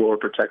and Whistleblower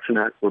Protection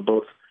Act were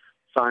both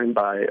signed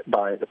by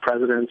the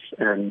presidents,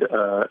 and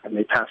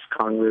they passed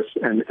Congress,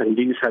 and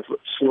these have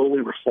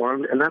slowly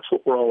reformed, and that's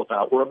what we're all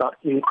about. We're about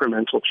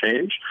incremental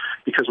change,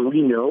 because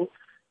we know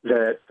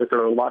that there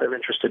are a lot of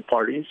interested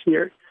parties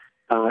here,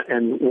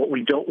 and what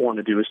we don't want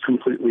to do is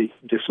completely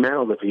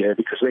dismantle the VA,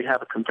 because they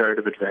have a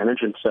comparative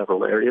advantage in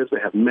several areas. They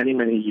have many,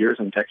 many years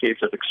and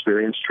decades of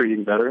experience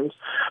treating veterans,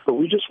 but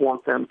we just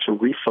want them to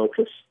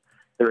refocus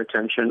their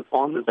attention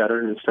on the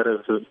veteran instead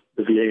of the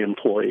VA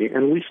employee.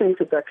 And we think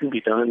that can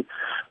be done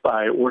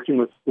by working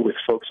with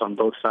folks on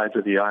both sides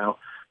of the aisle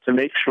to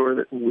make sure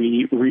that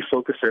we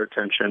refocus their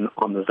attention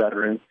on the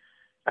veteran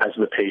as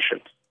the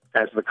patient,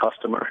 as the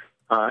customer.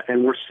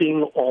 And we're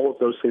seeing all of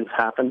those things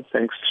happen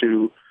thanks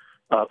to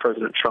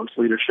President Trump's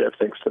leadership,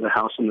 thanks to the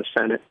House and the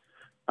Senate.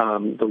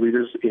 The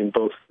leaders in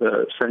both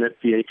the Senate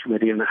VA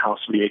Committee and the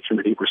House VA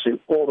Committee, we're seeing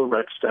all the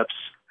right steps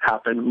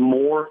happen.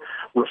 More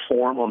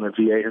reform on the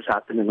VA has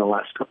happened in the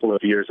last couple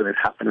of years than it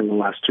happened in the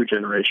last two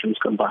generations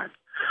combined.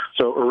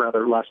 Or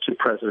rather, last two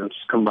presidents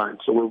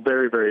combined. So we're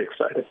very, very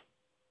excited.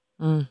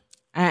 And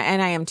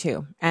I am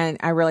too. And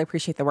I really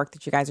appreciate the work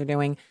that you guys are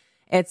doing.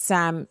 It's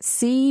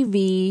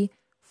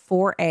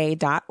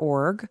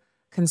cv4a.org,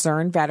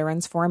 Concerned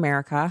Veterans for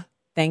America.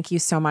 Thank you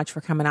so much for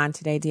coming on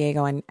today,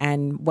 Diego,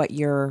 and what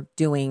you're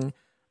doing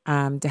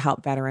to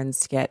help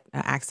veterans get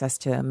access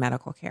to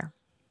medical care.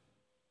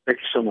 Thank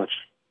you so much.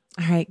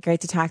 All right.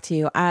 Great to talk to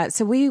you.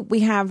 So we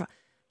have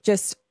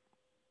just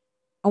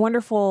a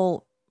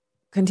wonderful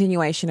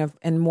continuation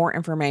and more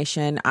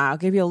information. I'll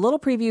give you a little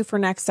preview for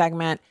next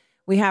segment.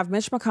 We have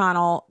Mitch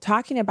McConnell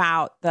talking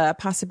about the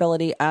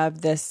possibility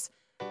of this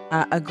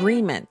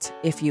agreement,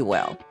 if you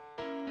will.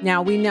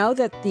 Now, we know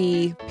that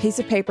the piece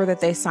of paper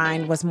that they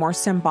signed was more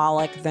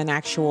symbolic than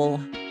actual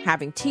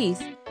having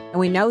teeth. And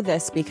we know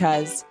this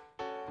because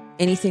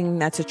anything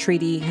that's a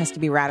treaty has to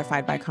be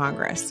ratified by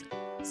Congress.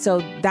 So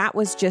that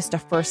was just a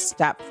first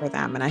step for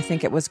them. And I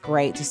think it was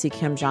great to see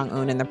Kim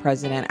Jong-un and the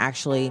president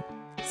actually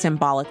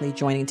symbolically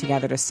joining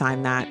together to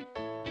sign that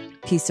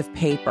piece of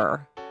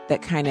paper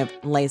that kind of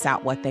lays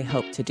out what they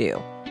hope to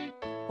do.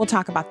 We'll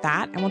talk about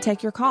that, and we'll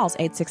take your calls,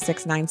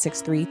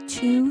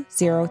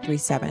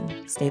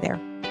 866-963-2037. Stay there.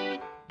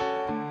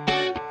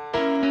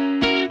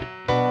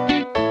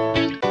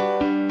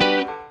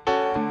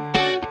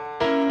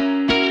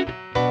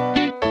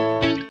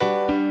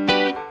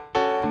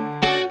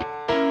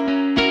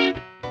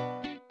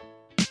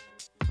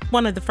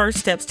 One of the first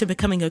steps to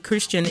becoming a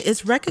Christian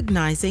is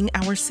recognizing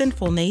our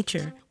sinful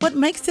nature. What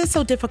makes this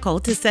so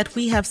difficult is that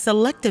we have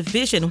selective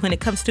vision when it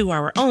comes to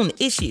our own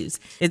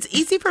issues. It's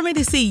easy for me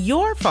to see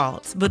your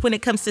faults, but when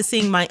it comes to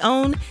seeing my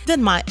own,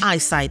 then my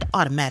eyesight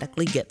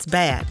automatically gets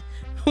bad.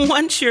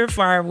 One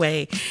surefire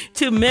way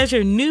to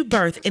measure new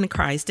birth in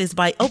Christ is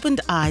by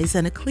opened eyes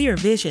and a clear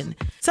vision.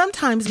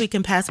 Sometimes we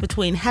can pass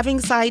between having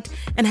sight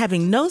and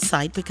having no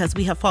sight because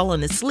we have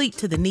fallen asleep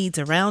to the needs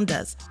around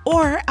us,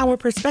 or our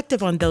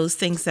perspective on those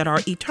things that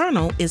are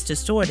eternal is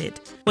distorted.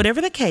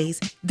 Whatever the case,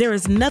 there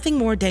is nothing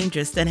more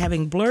dangerous than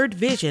having blurred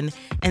vision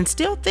and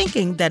still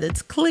thinking that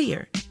it's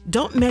clear.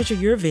 Don't measure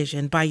your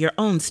vision by your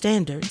own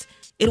standards.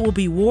 It will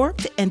be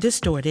warped and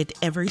distorted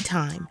every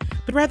time,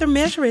 but rather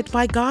measure it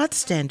by God's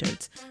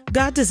standards.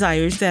 God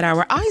desires that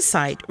our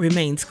eyesight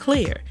remains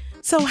clear.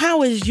 So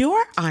how is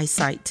your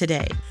eyesight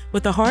today?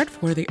 With a heart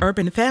for the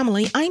urban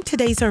family, I'm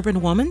today's urban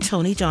woman,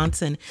 Tony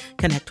Johnson.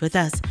 Connect with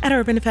us at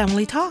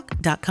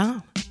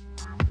urbanfamilytalk.com.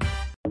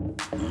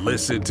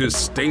 Listen to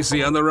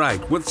Stacy on the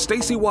Right with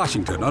Stacy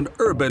Washington on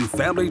Urban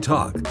Family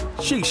Talk.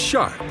 She's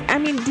sharp. I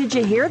mean, did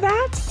you hear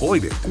that?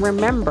 Pointed.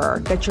 Remember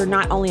that you're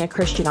not only a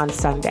Christian on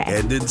Sunday.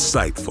 And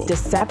insightful.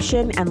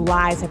 Deception and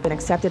lies have been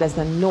accepted as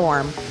the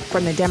norm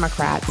from the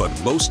Democrats. But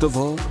most of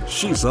all,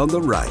 she's on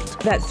the right.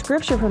 That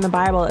scripture from the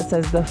Bible that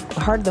says the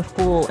heart of the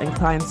fool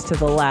inclines to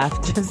the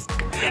left just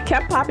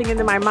kept popping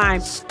into my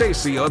mind.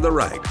 Stacy on the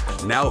Right.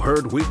 Now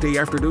heard weekday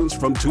afternoons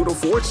from 2 to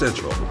 4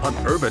 Central on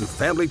Urban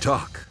Family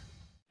Talk.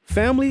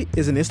 Family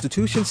is an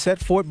institution set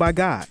forth by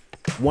God,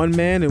 one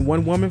man and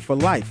one woman for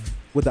life,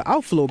 with the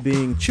outflow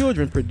being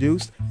children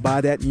produced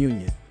by that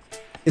union.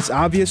 It's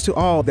obvious to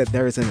all that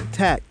there is an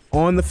attack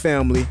on the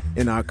family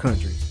in our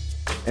country,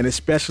 and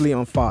especially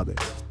on fathers.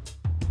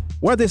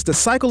 Whether it's the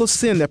cycle of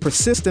sin that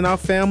persists in our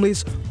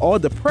families or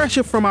the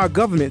pressure from our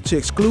government to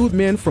exclude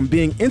men from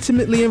being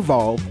intimately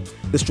involved,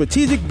 the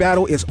strategic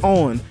battle is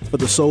on for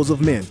the souls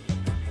of men.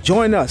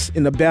 Join us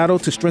in the battle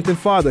to strengthen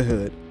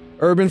fatherhood.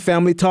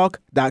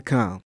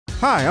 UrbanFamilyTalk.com.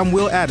 Hi, I'm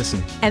Will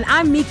Addison. And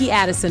I'm Miki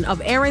Addison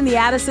of Airing the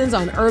Addisons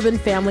on Urban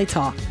Family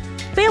Talk.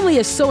 Family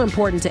is so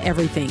important to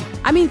everything.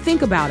 I mean,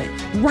 think about it.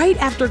 Right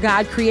after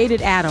God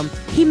created Adam,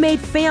 he made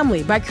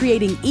family by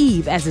creating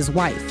Eve as his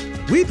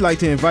wife. We'd like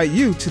to invite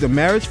you to the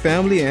Marriage,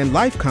 Family, and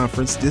Life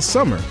Conference this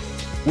summer.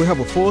 We'll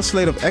have a full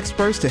slate of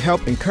experts to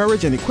help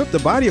encourage and equip the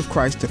body of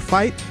Christ to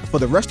fight for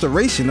the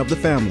restoration of the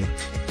family.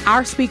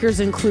 Our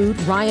speakers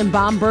include Ryan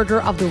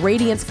Baumberger of the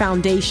Radiance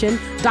Foundation,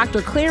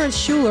 Dr. Clarence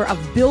Schuler of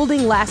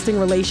Building Lasting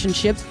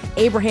Relationships,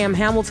 Abraham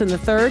Hamilton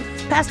III,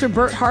 Pastor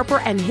Bert Harper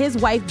and his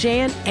wife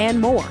Jan,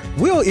 and more.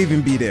 We'll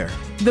even be there.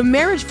 The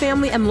Marriage,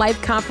 Family, and Life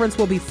Conference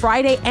will be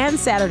Friday and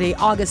Saturday,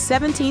 August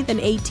 17th and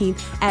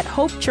 18th at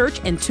Hope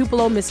Church in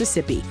Tupelo,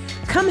 Mississippi.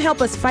 Come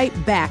help us fight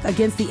back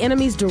against the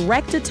enemy's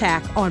direct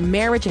attack on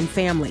marriage and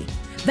family.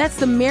 That's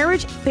the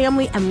Marriage,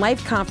 Family, and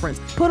Life Conference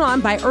put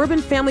on by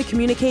Urban Family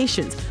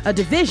Communications, a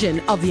division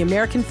of the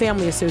American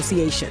Family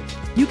Association.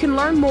 You can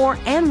learn more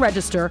and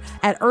register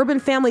at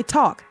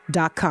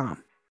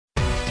urbanfamilytalk.com.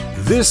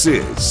 This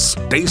is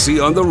Stacy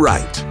on the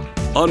Right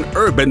on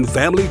Urban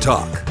Family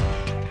Talk.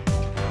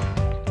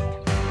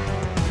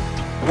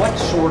 What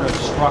sort of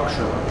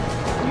structure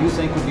do you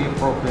think would be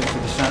appropriate for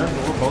the Senate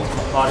or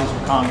both bodies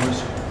of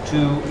Congress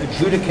to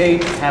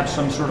adjudicate, have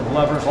some sort of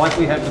levers like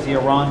we had with the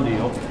Iran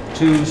deal,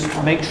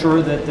 to make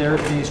sure that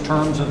these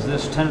terms of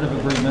this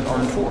tentative agreement are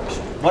enforced?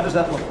 What does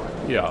that look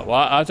like? Yeah,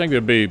 well, I think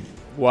there'd be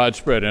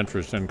widespread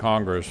interest in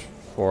Congress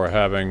for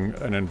having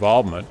an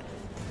involvement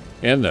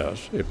in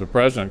this. If the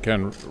president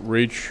can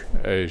reach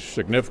a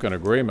significant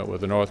agreement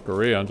with the North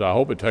Koreans, I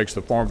hope it takes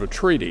the form of a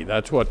treaty.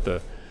 That's what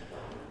the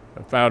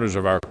founders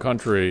of our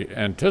country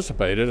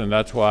anticipated, and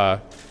that's why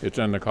it's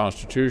in the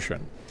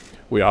Constitution.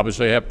 We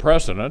obviously have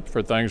precedent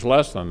for things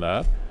less than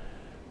that,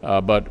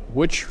 but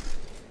which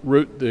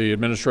route the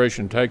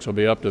administration takes will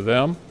be up to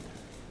them.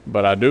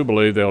 But I do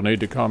believe they'll need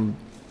to come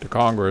to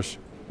Congress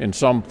in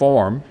some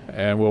form,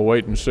 and we'll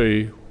wait and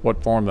see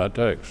what form that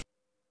takes.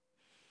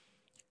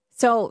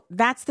 So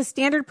that's the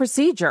standard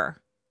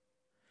procedure.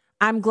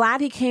 I'm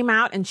glad he came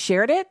out and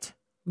shared it,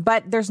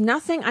 but there's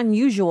nothing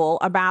unusual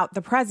about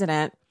the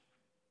president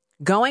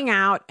going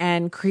out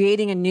and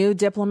creating a new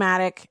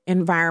diplomatic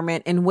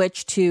environment in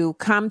which to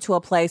come to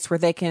a place where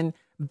they can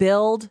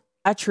build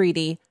a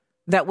treaty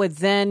that would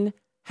then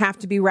have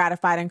to be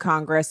ratified in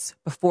Congress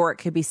before it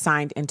could be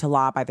signed into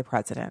law by the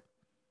president.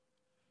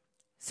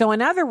 So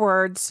in other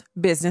words,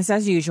 business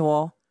as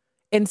usual,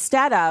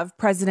 instead of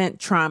President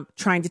Trump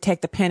trying to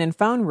take the pen and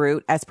phone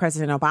route as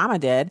President Obama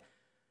did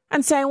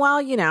and say,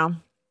 well, you know,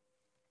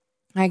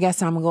 I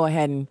guess I'm going to go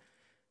ahead and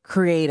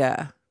create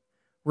a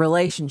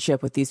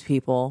relationship with these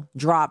people,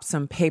 drop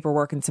some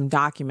paperwork and some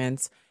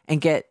documents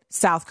and get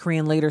South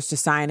Korean leaders to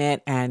sign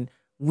it and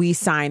we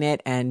sign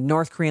it and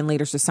North Korean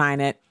leaders to sign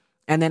it.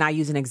 And then I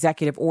use an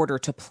executive order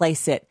to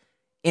place it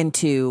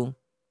into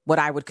what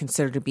I would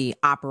consider to be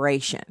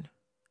operation.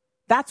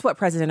 That's what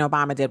President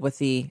Obama did with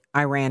the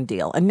Iran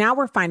deal. And now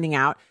we're finding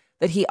out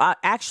that he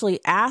actually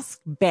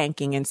asked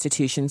banking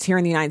institutions here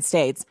in the United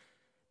States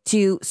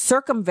to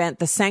circumvent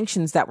the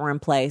sanctions that were in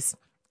place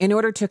in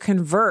order to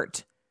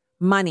convert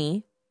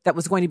money that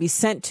was going to be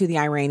sent to the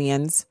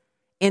Iranians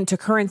into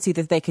currency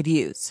that they could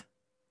use.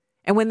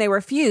 And when they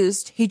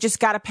refused, he just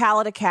got a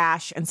pallet of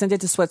cash and sent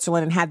it to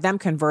Switzerland and had them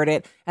convert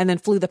it and then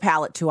flew the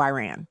pallet to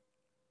Iran.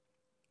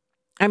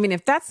 I mean,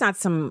 if that's not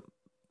some,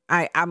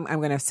 I'm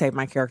going to save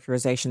my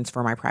characterizations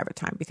for my private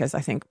time because I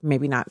think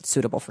maybe not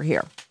suitable for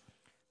here.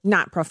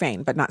 Not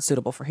profane, but not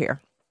suitable for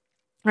here.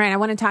 All right, I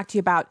want to talk to you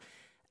about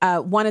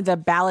one of the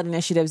ballot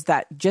initiatives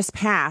that just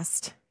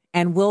passed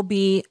and will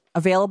be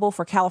available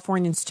for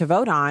Californians to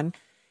vote on.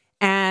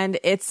 And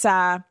it's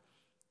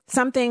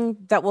something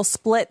that will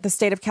split the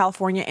state of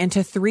California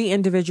into 3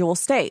 individual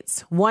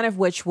states, one of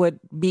which would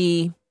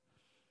be,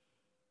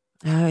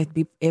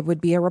 it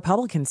would be a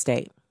Republican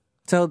state.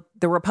 So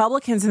the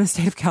Republicans in the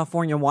state of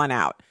California won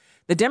out.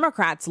 The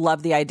Democrats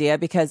love the idea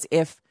because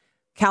if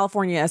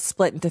California is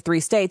split into 3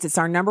 states, it's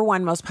our number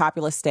 1 most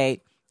populous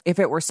state. If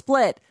it were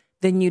split,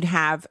 then you'd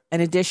have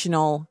an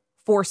additional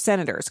 4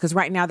 senators because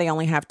right now they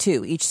only have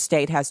 2. Each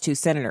state has 2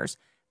 senators.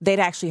 They'd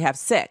actually have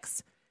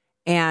 6.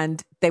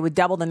 And they would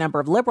double the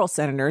number of liberal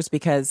senators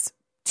because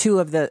 2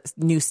 of the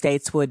new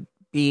states would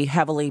be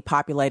heavily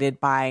populated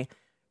by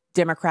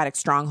Democratic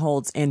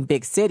strongholds in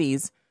big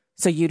cities.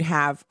 So you'd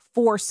have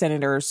 4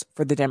 senators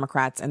for the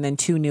Democrats and then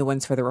 2 new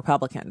ones for the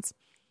Republicans.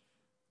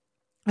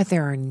 But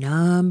there are a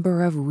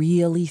number of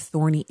really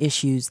thorny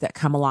issues that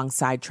come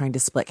alongside trying to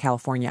split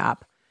California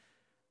up.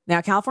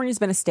 Now, California's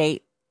been a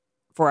state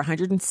for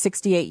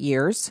 168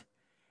 years,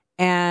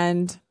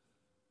 and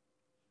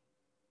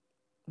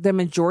the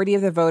majority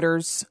of the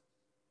voters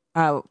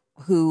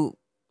who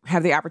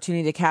have the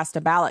opportunity to cast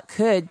a ballot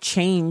could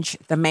change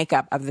the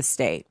makeup of the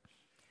state.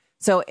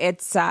 So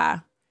it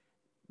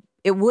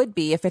would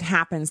be, if it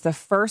happens, the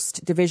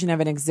first division of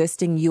an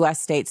existing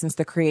U.S. state since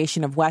the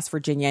creation of West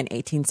Virginia in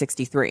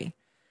 1863.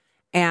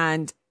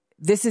 And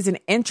this is an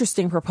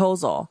interesting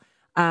proposal.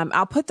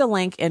 I'll put the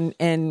link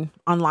in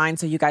online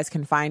so you guys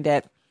can find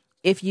it.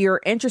 If you're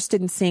interested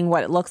in seeing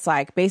what it looks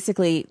like,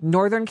 basically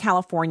Northern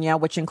California,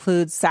 which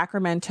includes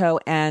Sacramento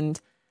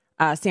and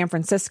San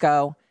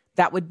Francisco,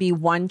 that would be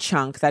one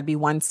chunk. That'd be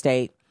one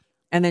state.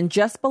 And then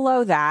just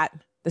below that,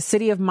 the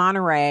city of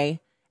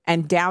Monterey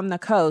and down the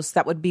coast,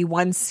 that would be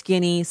one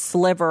skinny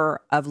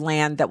sliver of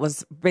land that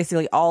was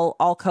basically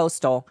all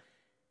coastal.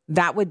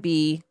 That would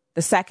be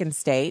the second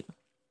state.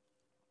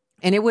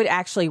 And it would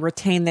actually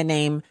retain the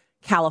name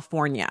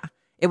California.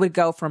 It would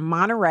go from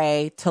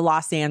Monterey to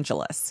Los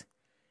Angeles.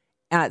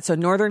 So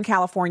Northern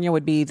California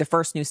would be the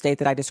first new state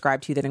that I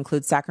described to you that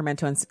includes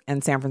Sacramento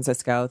and San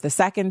Francisco. The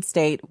second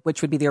state,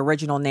 which would be the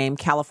original name,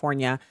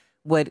 California,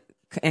 would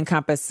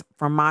encompass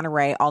from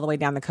Monterey all the way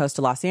down the coast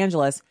to Los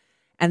Angeles.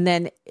 And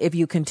then if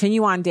you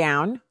continue on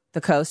down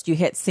the coast, you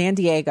hit San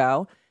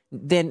Diego.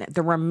 Then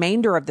the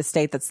remainder of the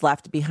state that's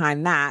left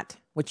behind that,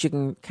 which you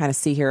can kind of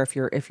see here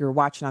if you're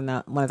watching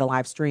on one of the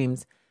live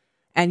streams,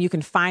 and you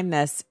can find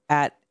this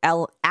at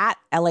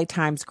LA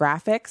Times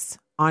Graphics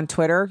on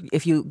Twitter.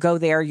 If you go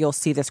there, you'll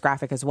see this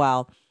graphic as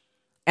well.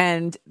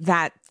 And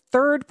that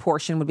third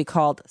portion would be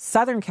called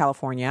Southern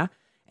California,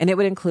 and it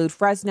would include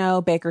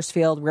Fresno,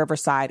 Bakersfield,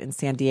 Riverside, and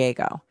San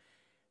Diego.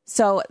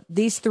 So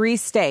these 3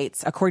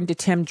 states, according to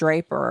Tim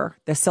Draper,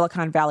 the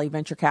Silicon Valley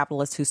venture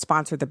capitalist who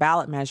sponsored the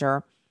ballot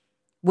measure,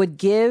 would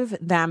give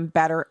them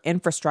better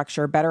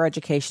infrastructure, better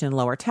education, and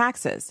lower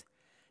taxes.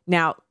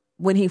 Now,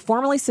 when he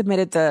formally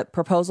submitted the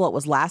proposal, it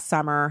was last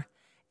summer,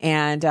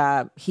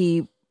 and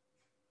he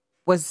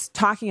was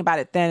talking about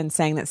it then and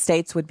saying that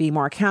states would be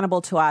more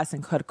accountable to us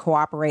and could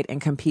cooperate and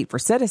compete for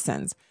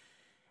citizens.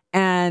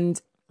 And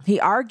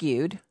he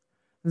argued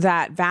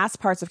that vast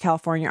parts of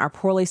California are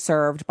poorly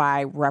served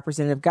by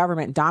representative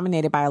government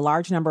dominated by a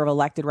large number of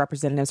elected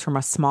representatives from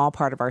a small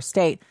part of our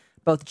state,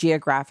 both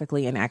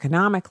geographically and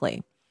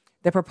economically.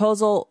 The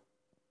proposal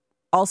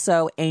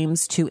also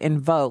aims to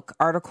invoke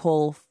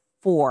Article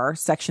 4,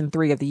 Section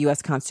 3 of the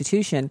U.S.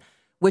 Constitution,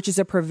 which is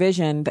a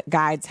provision that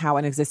guides how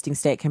an existing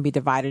state can be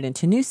divided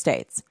into new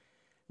states.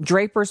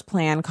 Draper's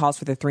plan calls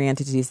for the 3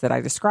 entities that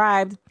I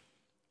described,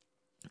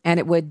 and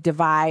it would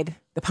divide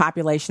the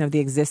population of the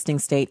existing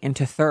state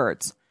into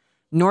thirds.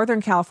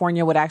 Northern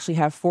California would actually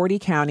have 40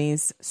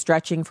 counties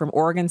stretching from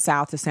Oregon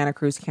south to Santa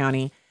Cruz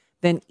County,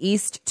 then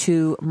east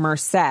to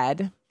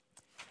Merced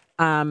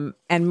and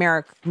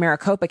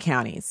Maricopa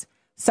counties.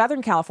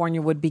 Southern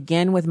California would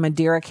begin with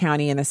Madera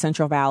County in the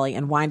Central Valley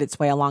and wind its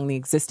way along the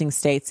existing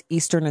state's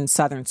eastern and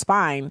southern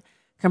spine,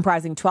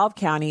 comprising 12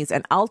 counties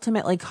and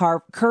ultimately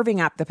curving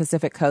up the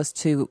Pacific coast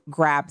to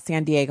grab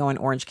San Diego and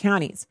Orange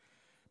counties.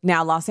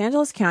 Now, Los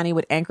Angeles County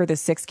would anchor the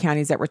 6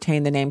 counties that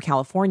retain the name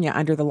California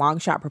under the long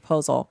shot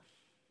proposal.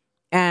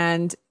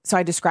 And so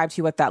I described to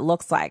you what that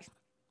looks like.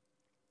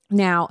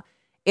 Now,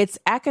 it's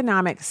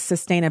economic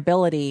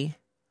sustainability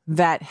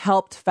that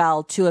helped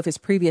fell 2 of his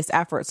previous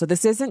efforts. So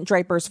this isn't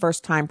Draper's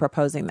first time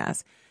proposing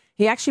this.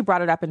 He actually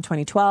brought it up in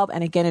 2012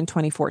 and again in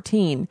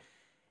 2014.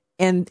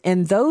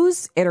 In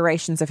those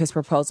iterations of his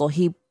proposal,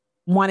 he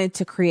wanted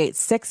to create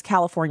 6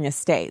 California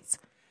states.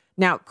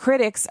 Now,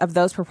 critics of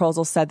those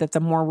proposals said that the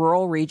more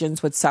rural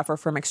regions would suffer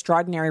from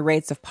extraordinary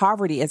rates of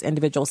poverty as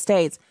individual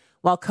states,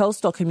 while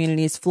coastal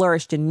communities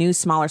flourished in new,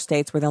 smaller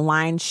states where the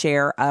lion's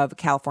share of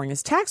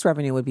California's tax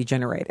revenue would be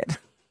generated.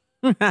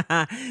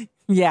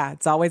 Yeah,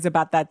 it's always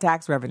about that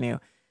tax revenue.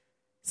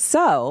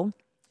 So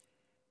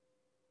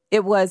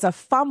it was a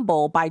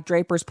fumble by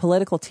Draper's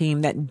political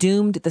team that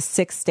doomed the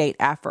 6-state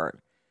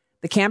effort.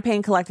 The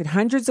campaign collected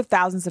hundreds of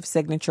thousands of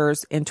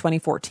signatures in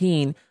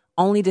 2014,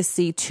 only to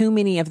see too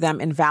many of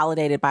them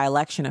invalidated by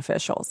election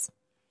officials.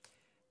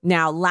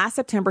 Now, last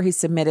September, he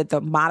submitted the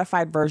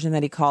modified version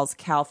that he calls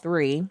Cal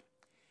 3.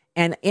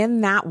 And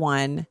in that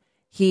one,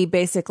 he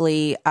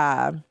basically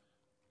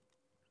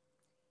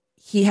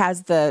he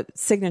has the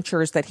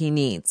signatures that he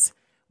needs,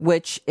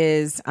 which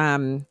is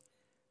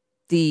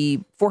the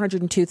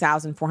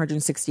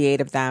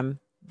 402,468 of them.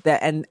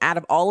 And out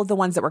of all of the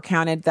ones that were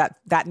counted,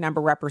 that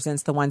number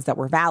represents the ones that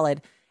were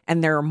valid.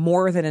 And there are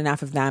more than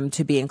enough of them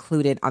to be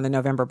included on the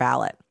November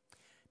ballot.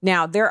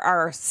 Now, there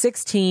are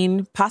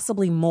 16,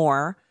 possibly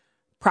more,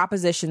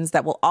 propositions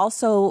that will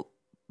also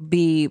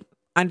be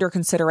under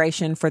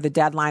consideration for the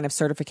deadline of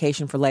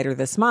certification for later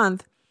this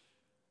month.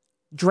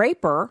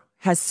 Draper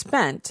has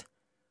spent,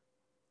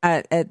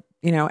 at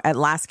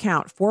last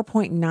count,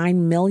 $4.9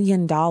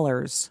 million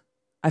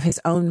of his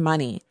own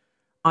money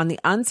on the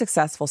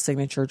unsuccessful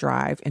signature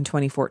drive in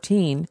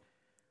 2014.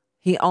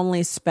 He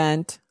only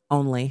spent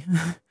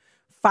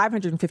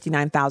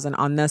 $559,000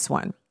 on this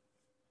one.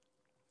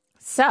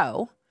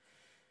 So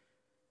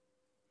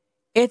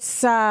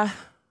it's not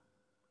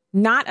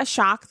a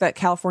shock that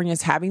California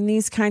is having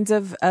these kinds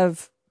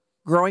of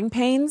growing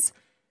pains.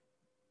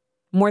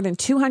 More than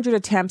 200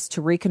 attempts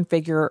to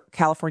reconfigure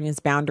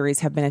California's boundaries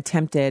have been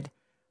attempted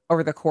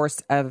over the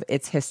course of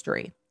its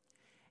history.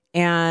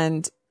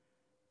 And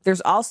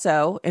there's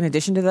also, in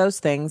addition to those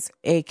things,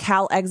 a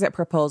Cal exit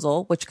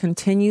proposal, which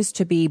continues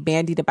to be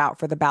bandied about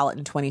for the ballot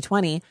in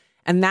 2020.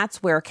 And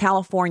that's where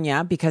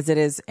California, because it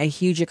is a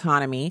huge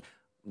economy,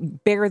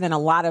 bigger than a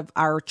lot of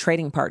our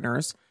trading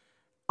partners,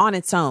 on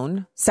its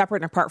own,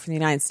 separate and apart from the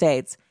United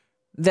States,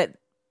 that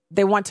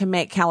they want to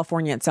make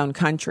California its own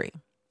country.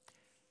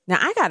 Now,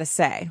 I got to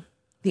say,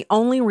 the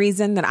only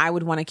reason that I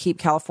would want to keep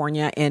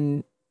California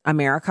in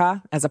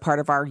America as a part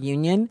of our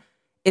union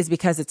is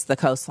because it's the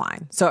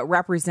coastline. So it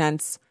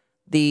represents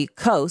the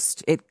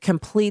coast. It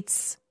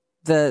completes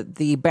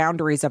the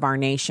boundaries of our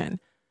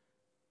nation.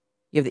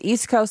 You have the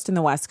East Coast and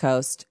the West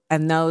Coast,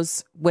 and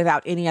those,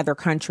 without any other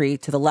country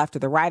to the left or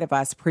the right of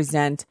us,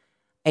 present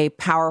a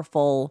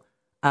powerful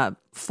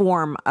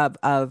form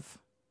of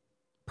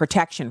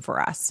protection for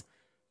us.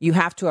 You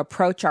have to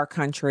approach our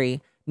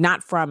country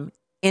not from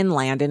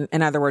inland.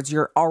 In other words,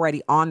 you're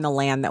already on the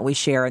land that we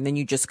share, and then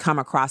you just come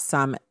across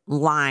some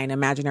line,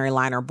 imaginary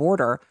line or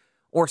border,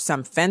 or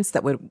some fence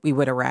that we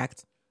would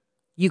erect.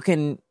 You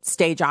can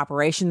stage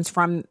operations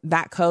from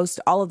that coast.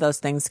 All of those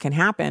things can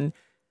happen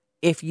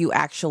if you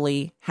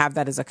actually have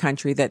that as a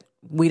country that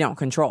we don't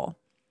control.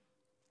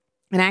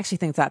 And I actually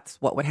think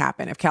that's what would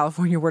happen. If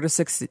California were to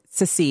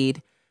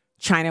secede,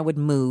 China would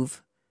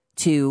move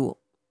to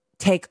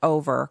take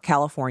over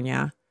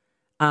California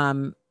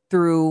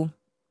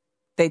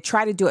they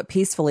try to do it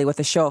peacefully with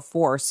a show of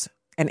force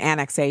and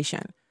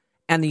annexation.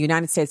 And the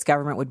United States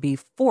government would be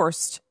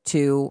forced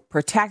to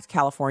protect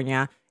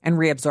California and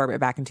reabsorb it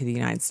back into the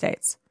United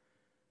States.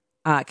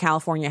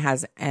 California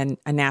has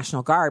a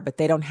National Guard, but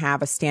they don't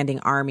have a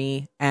standing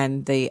army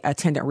and the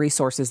attendant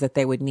resources that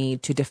they would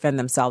need to defend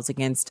themselves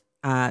against,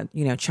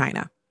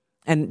 China.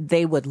 And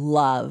they would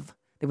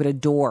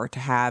adore to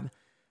have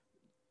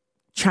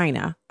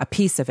China, a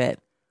piece of it,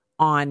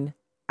 on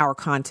our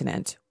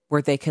continent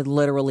where they could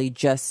literally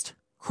just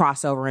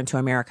cross over into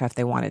America if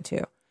they wanted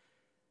to.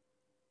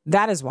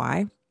 That is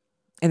why,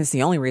 and it's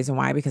the only reason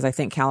why, because I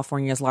think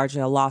California is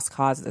largely a lost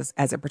cause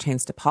as it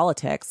pertains to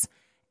politics,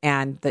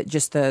 and that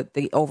just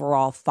the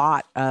overall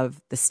thought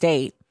of the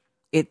state,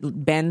 it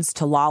bends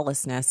to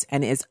lawlessness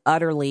and is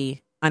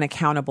utterly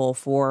unaccountable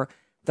for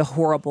the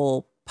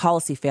horrible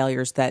policy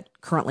failures that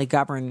currently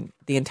govern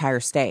the entire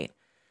state.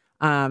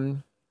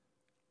 So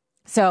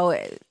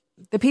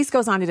the piece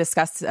goes on to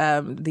discuss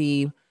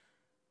the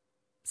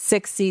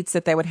 6 seats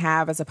that they would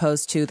have as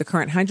opposed to the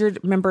current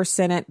 100-member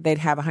Senate. They'd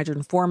have a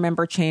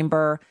 104-member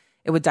chamber.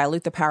 It would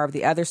dilute the power of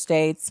the other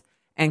states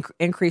and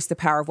increase the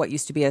power of what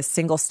used to be a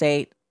single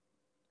state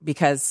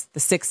because the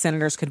 6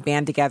 senators could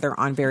band together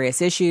on various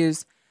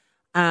issues.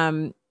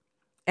 And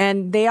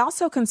they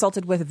also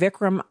consulted with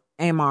Vikram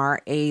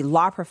Amar, a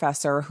law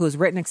professor who has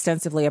written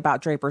extensively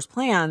about Draper's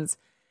plans,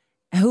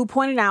 who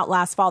pointed out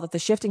last fall that the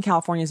shift in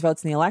California's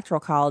votes in the Electoral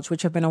College,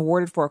 which have been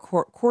awarded for a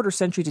quarter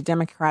century to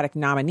Democratic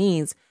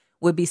nominees,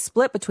 would be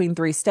split between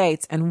 3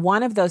 states, and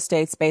one of those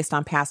states, based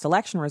on past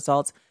election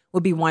results,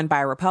 would be won by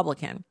a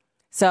Republican.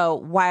 So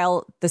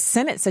while the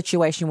Senate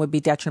situation would be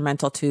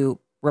detrimental to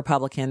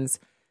Republicans,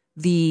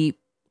 the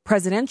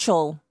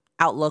presidential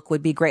outlook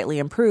would be greatly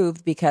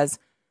improved because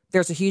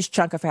there's a huge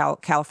chunk of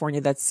California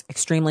that's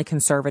extremely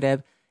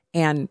conservative,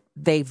 and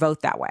they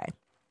vote that way.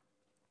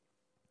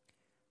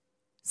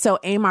 So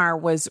Amar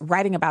was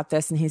writing about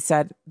this, and he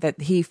said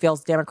that he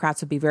feels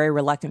Democrats would be very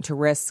reluctant to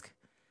risk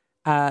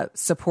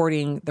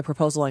supporting the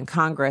proposal in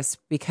Congress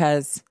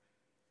because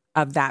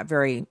of that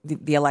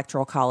the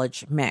Electoral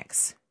College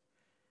mix.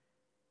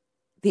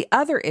 The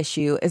other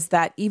issue is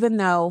that even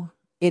though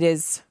it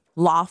is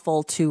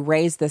lawful to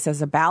raise this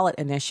as a ballot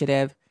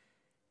initiative,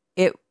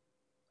 it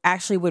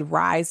actually would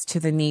rise to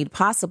the need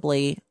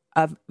possibly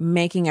of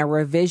making a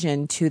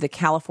revision to the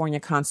California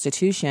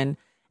Constitution,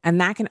 and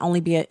that can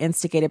only be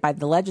instigated by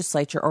the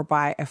legislature or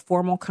by a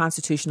formal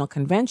constitutional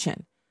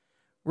convention.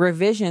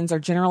 Revisions are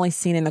generally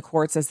seen in the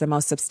courts as the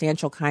most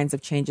substantial kinds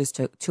of changes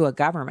to a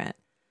government.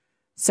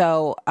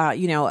 So,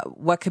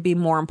 what could be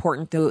more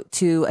important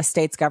to a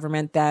state's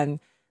government than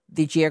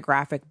the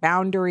geographic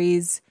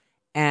boundaries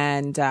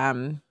and,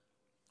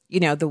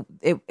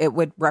 it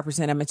would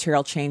represent a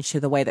material change to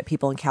the way that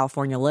people in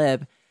California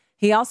live.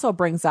 He also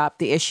brings up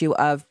the issue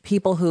of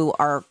people who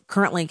are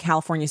currently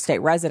California state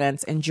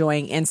residents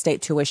enjoying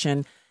in-state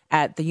tuition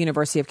at the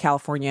University of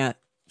California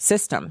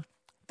system,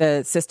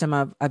 the system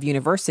of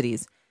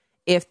universities.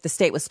 If the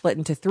state was split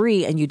into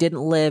three and you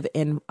didn't live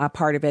in a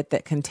part of it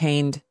that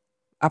contained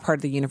a part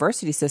of the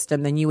university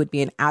system, then you would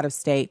be an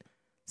out-of-state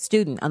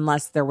student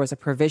unless there was a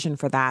provision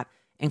for that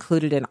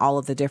included in all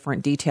of the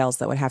different details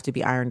that would have to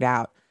be ironed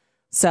out.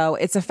 So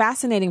it's a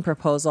fascinating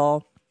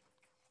proposal.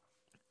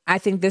 I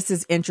think this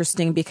is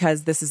interesting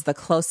because this is the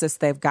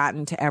closest they've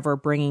gotten to ever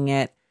bringing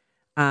it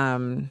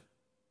to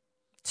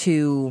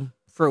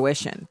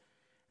fruition.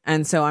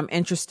 And so I'm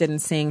interested in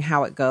seeing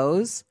how it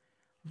goes.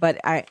 But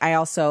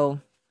I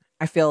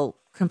feel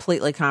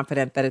completely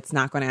confident that it's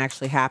not going to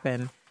actually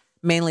happen,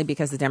 mainly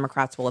because the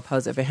Democrats will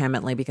oppose it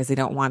vehemently because they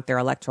don't want their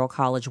Electoral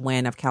College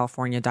win of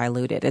California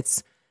diluted.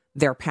 It's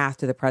their path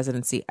to the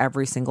presidency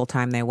every single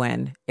time they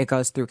win. It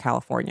goes through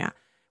California.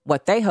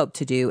 What they hope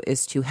to do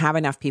is to have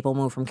enough people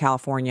move from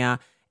California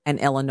and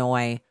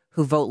Illinois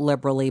who vote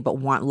liberally but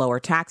want lower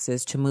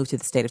taxes to move to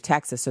the state of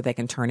Texas so they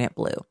can turn it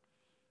blue.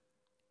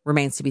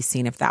 Remains to be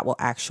seen if that will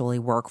actually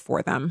work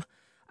for them.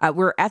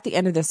 We're at the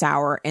end of this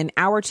hour. In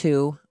hour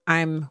 2,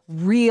 I'm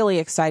really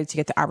excited to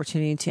get the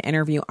opportunity to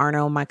interview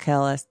Arno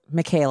Michaelis,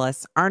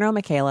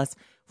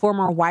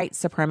 former white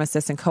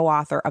supremacist and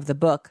co-author of the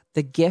book,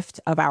 The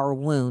Gift of Our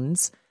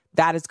Wounds.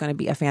 That is going to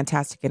be a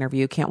fantastic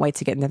interview. Can't wait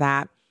to get into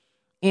that.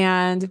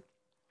 And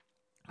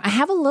I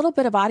have a little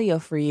bit of audio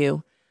for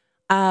you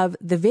of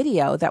the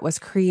video that was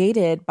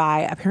created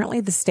by,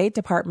 apparently the State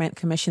Department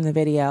commissioned the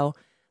video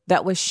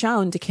that was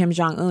shown to Kim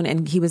Jong-un,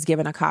 and he was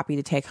given a copy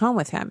to take home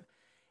with him.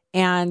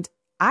 And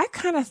I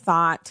kind of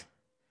thought,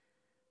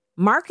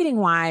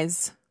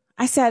 marketing-wise,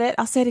 I said it,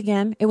 I'll say it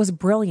again, it was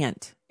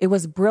brilliant. It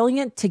was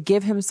brilliant to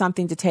give him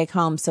something to take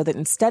home so that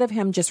instead of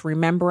him just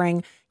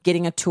remembering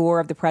getting a tour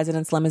of the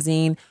president's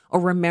limousine or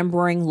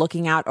remembering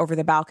looking out over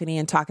the balcony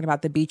and talking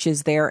about the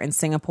beaches there in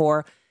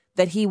Singapore,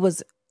 that he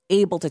was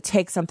able to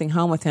take something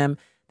home with him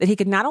that he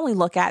could not only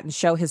look at and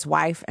show his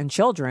wife and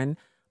children,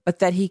 but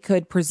that he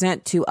could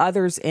present to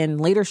others in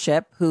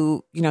leadership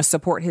who,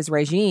 support his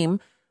regime,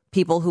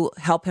 people who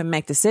help him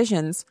make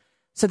decisions,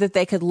 so that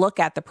they could look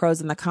at the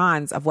pros and the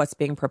cons of what's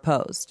being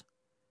proposed.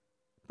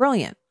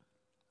 Brilliant.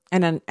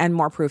 And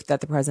more proof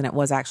that the president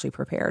was actually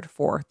prepared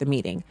for the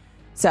meeting.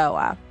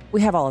 So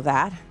we have all of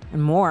that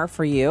and more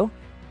for you.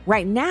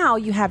 Right now,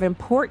 you have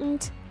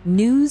important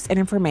news and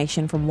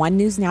information from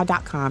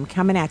onenewsnow.com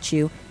coming at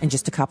you in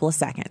just a couple of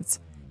seconds.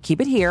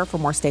 Keep it here for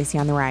more Stacey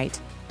on the Right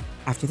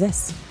after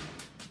this.